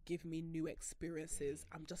people give me new experiences.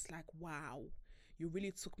 I'm just like, wow, you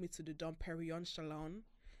really took me to the Dom Perignon salon.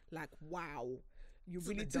 Like, wow. You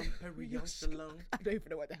really Dom Perignon salon. I don't even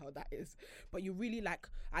know what the hell that is. But you really like,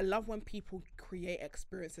 I love when people create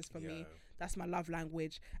experiences for me. That's my love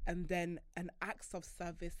language. And then an acts of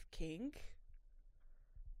service king.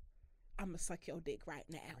 I'm a suck your dick right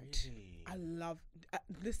now. Really? I love,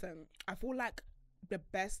 listen, I feel like the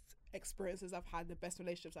best experiences I've had, the best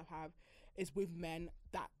relationships I've had is with men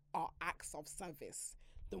that are acts of service.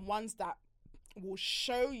 The ones that will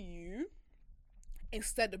show you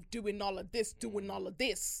instead of doing all of this, doing all of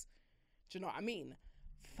this. Do you know what I mean?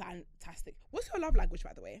 Fantastic. What's your love language,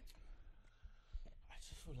 by the way? I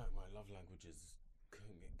just feel like my love languages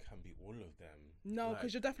can be all of them. No, because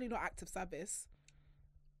Like, you're definitely not active service.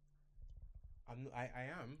 I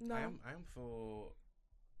am. No. I am for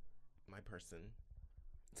my person.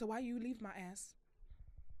 So why you leave my ass?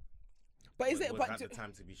 But is it? Was But that the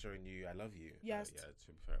time to be showing you I love you? Yes. Yeah. To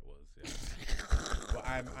be fair, it was. Yeah. But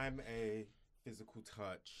I'm a physical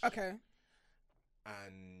touch. okay.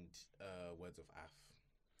 And words of aff.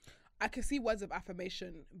 I can see words of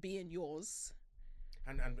affirmation being yours.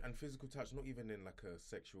 And physical touch, not even in like a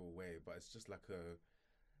sexual way, but it's just like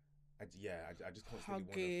I just constantly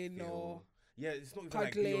want to Hugging feel. or Yeah, it's not even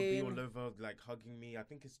like be cuddling. all over, like hugging me. I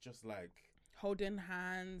think it's just like Holding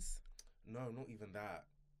hands. no, not even that.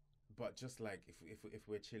 But just like if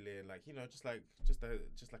we're chilling, like, you know, just like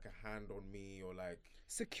a hand on me or like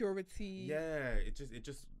Security. yeah, it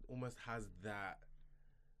just almost has that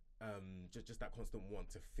just that constant want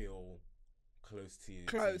to feel close to you.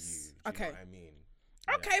 Close. Do you Okay. know what I mean?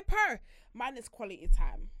 Okay, mine is quality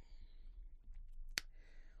time.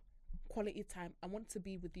 Quality time. I want to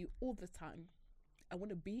be with you all the time. I want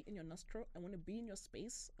to be in your nostril. I want to be in your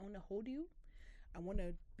space. I want to hold you. I want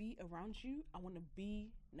to be around you. I want to be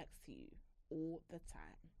next to you all the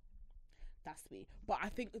time. That's me. But I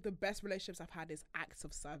think the best relationships I've had is acts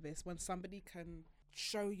of service. When somebody can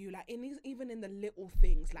show you, like, even in the little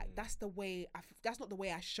things, like that's the way. That's not the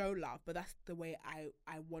way I show love, but that's the way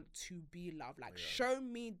I want to be loved. Like, show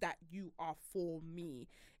me that you are for me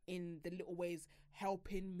in the little ways,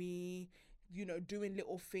 helping me. You know, doing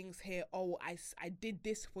little things here. Oh, I did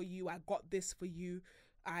this for you. I got this for you.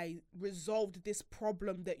 I resolved this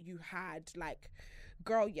problem that you had. Like,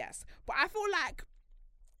 girl, yes. But I feel like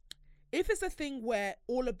if it's a thing where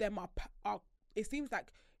all of them are it seems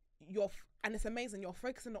like and it's amazing, you're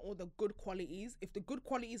focusing on all the good qualities. If the good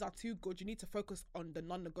qualities are too good, you need to focus on the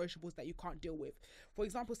non-negotiables that you can't deal with. For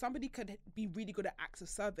example, somebody could be really good at acts of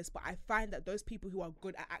service, but I find that those people who are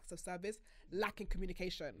good at acts of service lack in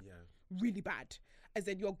communication. Yeah. Really bad. As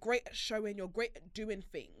in, you're great at showing, you're great at doing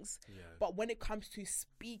things, but when it comes to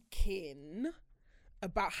speaking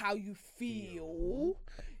about how you feel,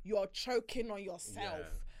 you're choking on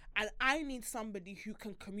yourself. And I need somebody who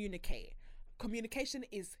can communicate. Communication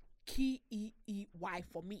is key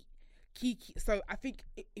for me. Key. So I think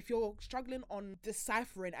if you're struggling on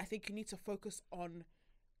deciphering, I think you need to focus on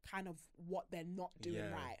kind of what they're not doing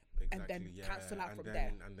right. and then yeah. cancel out and from then,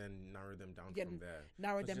 there. and then narrow them down Yeah, from there.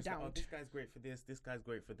 narrow It's them just like, down. oh, this guy's great for this. This guy's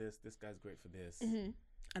great for this. This guy's great for this.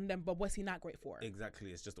 And then, but what's he not great for?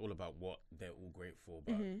 Exactly. It's just all about what they're all great for.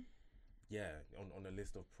 But yeah, on a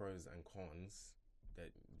list of pros and cons,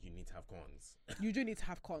 that you need to have cons. You do need to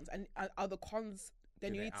have cons, and are the cons?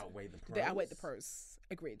 Then Do you they need to outweigh the pros. They outweigh the pros.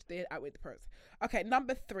 Agreed. They outweigh the pros. Okay,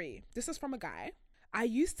 number 3. This is from a guy. I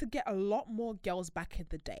used to get a lot more girls back in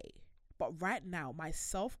the day, but right now my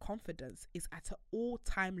self-confidence is at an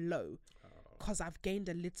all-time low because I've gained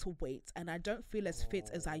a little weight and I don't feel as fit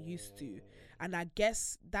as I used to. And I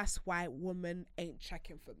guess that's why women ain't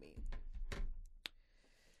checking for me.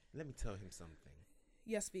 Let me tell him something.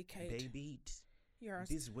 Yes, VK. Baby, Yours.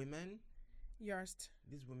 these women,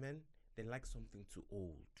 they like something too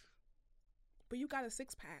old. But you got a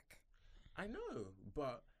 6-pack. I know,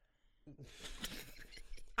 but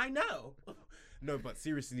I know. No, but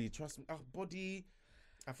seriously, trust me. Body.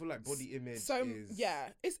 I feel like body image is.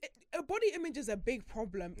 Body image is a big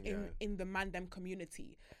problem Yeah. in the mandem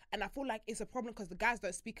community, and I feel like it's a problem because the guys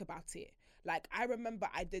don't speak about it. Like, I remember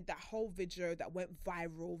I did that whole video that went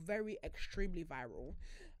viral, very extremely viral,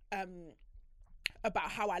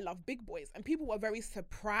 about how I love big boys, and people were very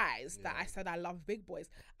surprised that I said I love big boys.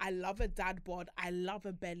 I love a dad bod. I love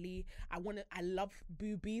a belly. I love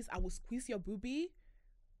boobies. I will squeeze your boobie.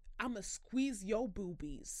 I'ma squeeze your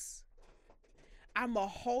boobies. I'ma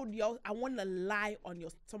hold your. I want to lie on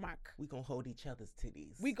your stomach. We gonna hold each other's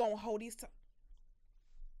titties. We gonna hold these.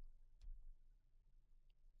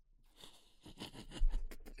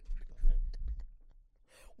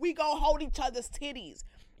 We gonna hold each other's titties.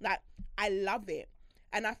 Like, I love it,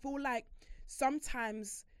 and I feel like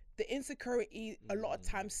sometimes the insecurity a lot of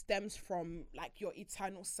times stems from like your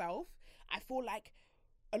eternal self. I feel like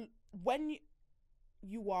when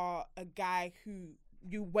you are a guy who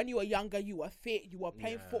when you were younger, you were fit, you were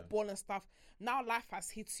playing football and stuff. Now life has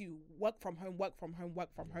hit you. Work from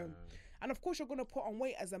home. And of course, you're going to put on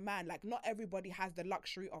weight as a man. Like, not everybody has the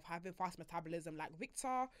luxury of having fast metabolism like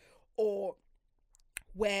Victor, or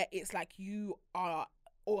where it's like you are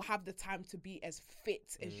or have the time to be as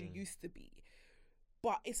fit as you used to be.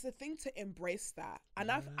 But it's the thing to embrace that. And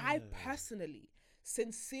I personally,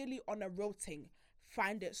 sincerely, on a real thing,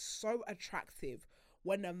 find it so attractive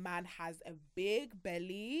when a man has a big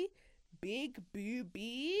belly, big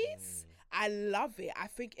boobies. I love it. I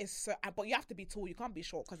think it's so, but you have to be tall. You can't be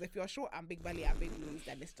short, because if you're short and big belly and big boobs,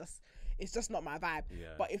 then it's just not my vibe.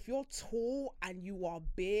 Yeah. But if you're tall and you are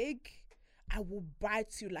big, I will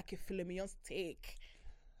bite you like a filet mignon steak.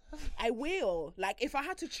 I will. Like, if I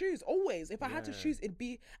had to choose, always. If I had to choose, it'd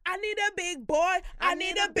be, I need a big boy. I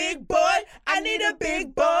need a big boy. I need a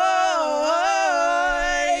big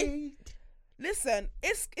boy. Listen,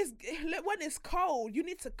 it's when it's cold, you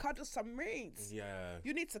need to cuddle some meat. Yeah.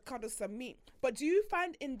 You need to cuddle some meat. But do you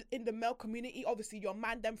find in the male community, obviously your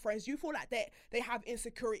man, them friends, do you feel like they have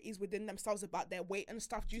insecurities within themselves about their weight and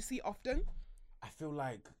stuff? Do you see often? I feel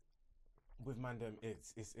like with mandem,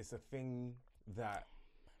 it's a thing that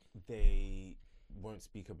they won't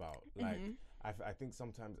speak about. Like, I think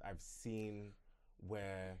sometimes I've seen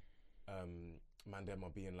where mandem are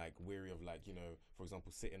being like weary of, like, you know, for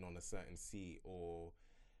example, sitting on a certain seat, or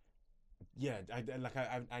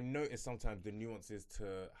I notice sometimes the nuances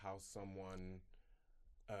to how someone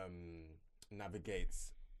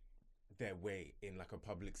navigates their weight in like a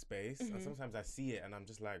public space, and sometimes I see it and I'm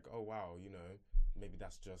just like, oh wow, you know, maybe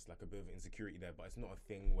that's just like a bit of insecurity there, but it's not a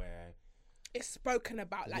thing where it's spoken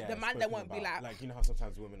about. Like, the man that won't be like, you know how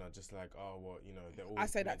sometimes women are just like, oh, well, you know, they're all. I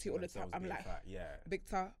say that to you all the time. I'm like, fat. Yeah,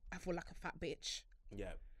 Victor, I feel like a fat bitch.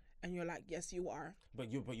 Yeah. And you're like, yes, you are.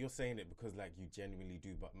 But you're saying it because like you genuinely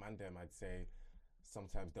do. But mandem, I'd say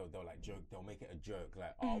sometimes they'll like joke. They'll make it a joke,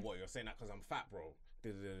 like, oh, what, you're saying that because I'm fat, bro?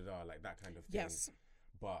 Like that kind of thing. Yes.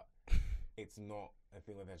 But it's not a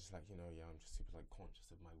thing where they're just like, you know, yeah, I'm just super like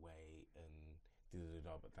conscious of my weight and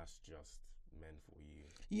but that's just men for you.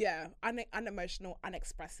 Yeah, unemotional,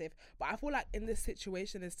 unexpressive. But I feel like in this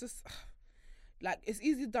situation, it's just like, it's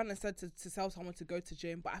easy done and said to tell someone to go to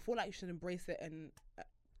gym, but I feel like you should embrace it, and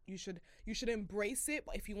you should embrace it.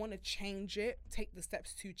 But if you want to change it, take the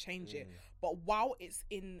steps to change it. But while it's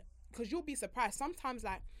in, because you'll be surprised sometimes,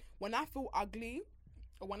 like when I feel ugly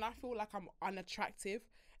or when I feel like I'm unattractive,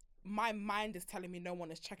 my mind is telling me no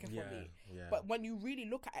one is checking for me. Yeah. But when you really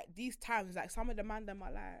look at it, these times, like some of the man them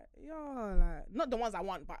are like, yo, like, not the ones I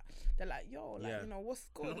want, but they're like, yo, like, you know, what's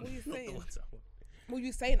good? What are you saying? What are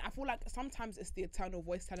you saying? I feel like sometimes it's the eternal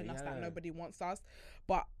voice telling us that nobody wants us.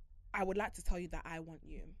 But I would like to tell you that I want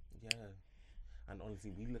you. Yeah. And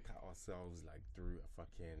honestly, we look at ourselves like through a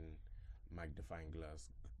fucking magnifying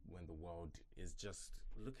when the world is just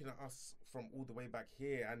looking at us from all the way back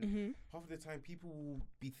here, and half of the time people will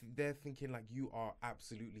be there thinking like you are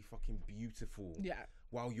absolutely fucking beautiful. Yeah.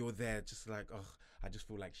 While you're there, just like, oh, I just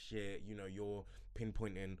feel like shit. You know, you're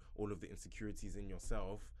pinpointing all of the insecurities in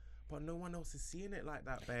yourself, but no one else is seeing it like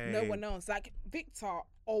that, babe. No one else. Like Victor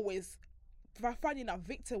always. Funny enough,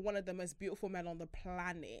 Victor, one of the most beautiful men on the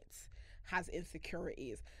planet, has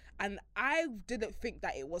insecurities, and I didn't think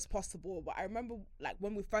that it was possible. But I remember, like,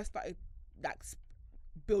 when we first started, like,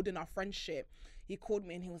 building our friendship, he called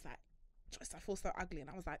me and he was like, "Joyce, I feel so ugly," and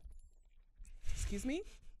I was like, "Excuse me,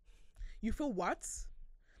 you feel what?"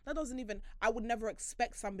 That doesn't even. I would never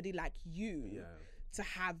expect somebody like you to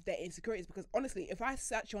have their insecurities, because honestly, if I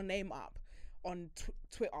search your name up on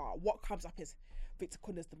Twitter, what comes up is, Victor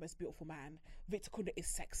Kunda is the most beautiful man. Victor Kunda is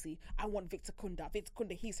sexy. I want Victor Kunda. Victor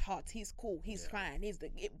Kunda, he's hot. He's cool. He's fine. He's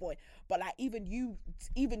the it boy. But like even you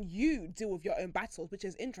deal with your own battles, which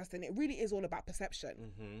is interesting. It really is all about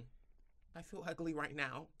perception. I feel ugly right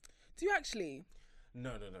now. Do you actually?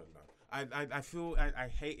 No. I feel I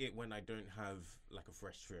hate it when I don't have like a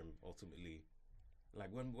fresh trim. Ultimately,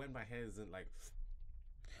 like when my hair isn't like.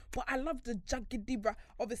 But I love the jaggedy bra.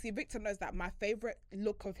 Obviously, Victor knows that my favorite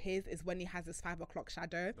look of his is when he has his 5 o'clock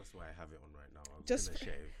shadow. That's why I have it on right now. I was Just gonna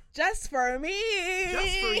shave. Just for me.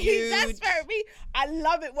 Just for you. Just for me. I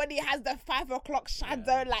love it when he has the 5 o'clock shadow.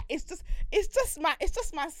 Yeah. Like it's just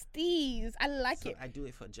my steez. I like it. I do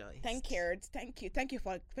it for Joyce. Thank you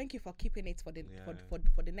for keeping it for the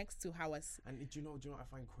for the next 2 hours. And do you know what I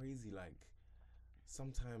find crazy? Like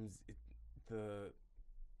sometimes the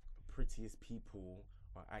prettiest people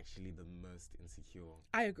are actually the most insecure.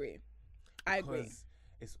 I agree. Because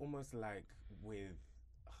it's almost like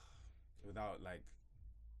without like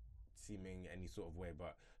seeming any sort of way,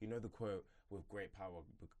 but you know the quote, with great power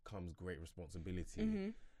comes great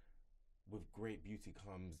responsibility. With great beauty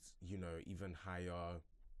comes, you know, even higher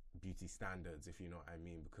beauty standards, if you know what I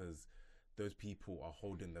mean, because those people are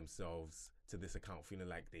holding themselves to this account, feeling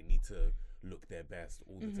like they need to look their best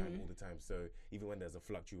all the time. So even when there's a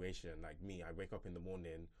fluctuation, like me, I wake up in the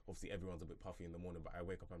morning, obviously everyone's a bit puffy in the morning, but I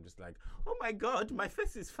wake up, I'm just like, oh my God, my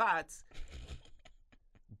face is fat.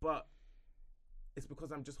 But it's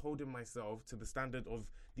because I'm just holding myself to the standard of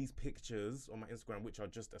these pictures on my Instagram, which are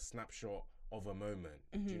just a snapshot of a moment.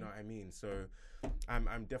 Do you know what I mean? So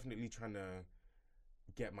I'm definitely trying to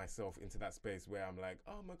get myself into that space where I'm like,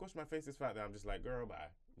 oh my gosh, my face is fat. Then I'm just like, girl, bye.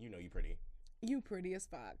 You know you pretty. You pretty as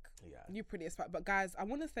fuck. Yeah. You pretty as fuck. But guys, I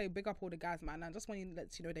want to say big up all the guys, man. I just want to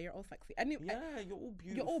let you know that you're all sexy. And You're all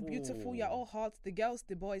beautiful. You're all beautiful. You're all hot. The girls,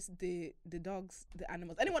 the boys, the dogs, the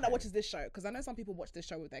animals. Anyone that watches this show, because I know some people watch this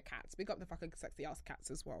show with their cats. Big up the fucking sexy ass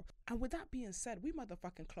cats as well. And with that being said, we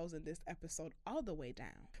motherfucking closing this episode all the way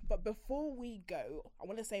down. But before we go, I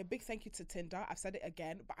want to say a big thank you to Tinder. I've said it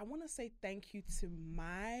again, but I want to say thank you to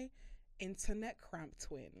my internet cramp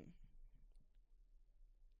twin.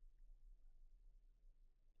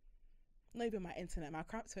 Not even my internet, my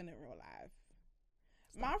cramp twin in real life.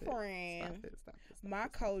 My friend, my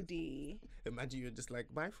Cody. Imagine you're just like,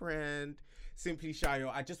 my friend, Simply Shayo,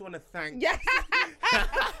 I just want to thank. Yeah.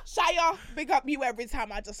 Shayo, big up you every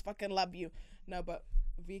time. I just fucking love you. No, but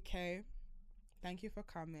VK, thank you for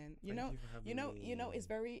coming. You know, it's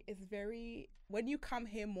very, when you come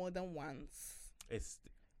here more than once, it's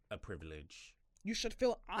a privilege. You should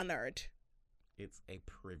feel honored. It's a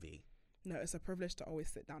privy. No, it's a privilege to always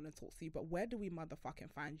sit down and talk to you. But where do we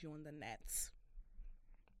motherfucking find you on the net?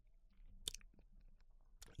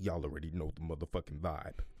 Y'all already know the motherfucking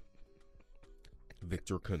vibe.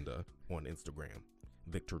 Victor Kunda on Instagram.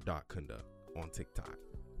 Victor.Kunda on TikTok.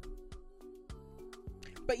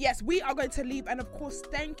 But yes, we are going to leave. And of course,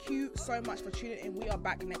 thank you so much for tuning in. We are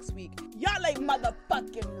back next week. Y'all ain't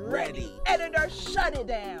motherfucking ready. Editor, shut it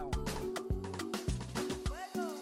down.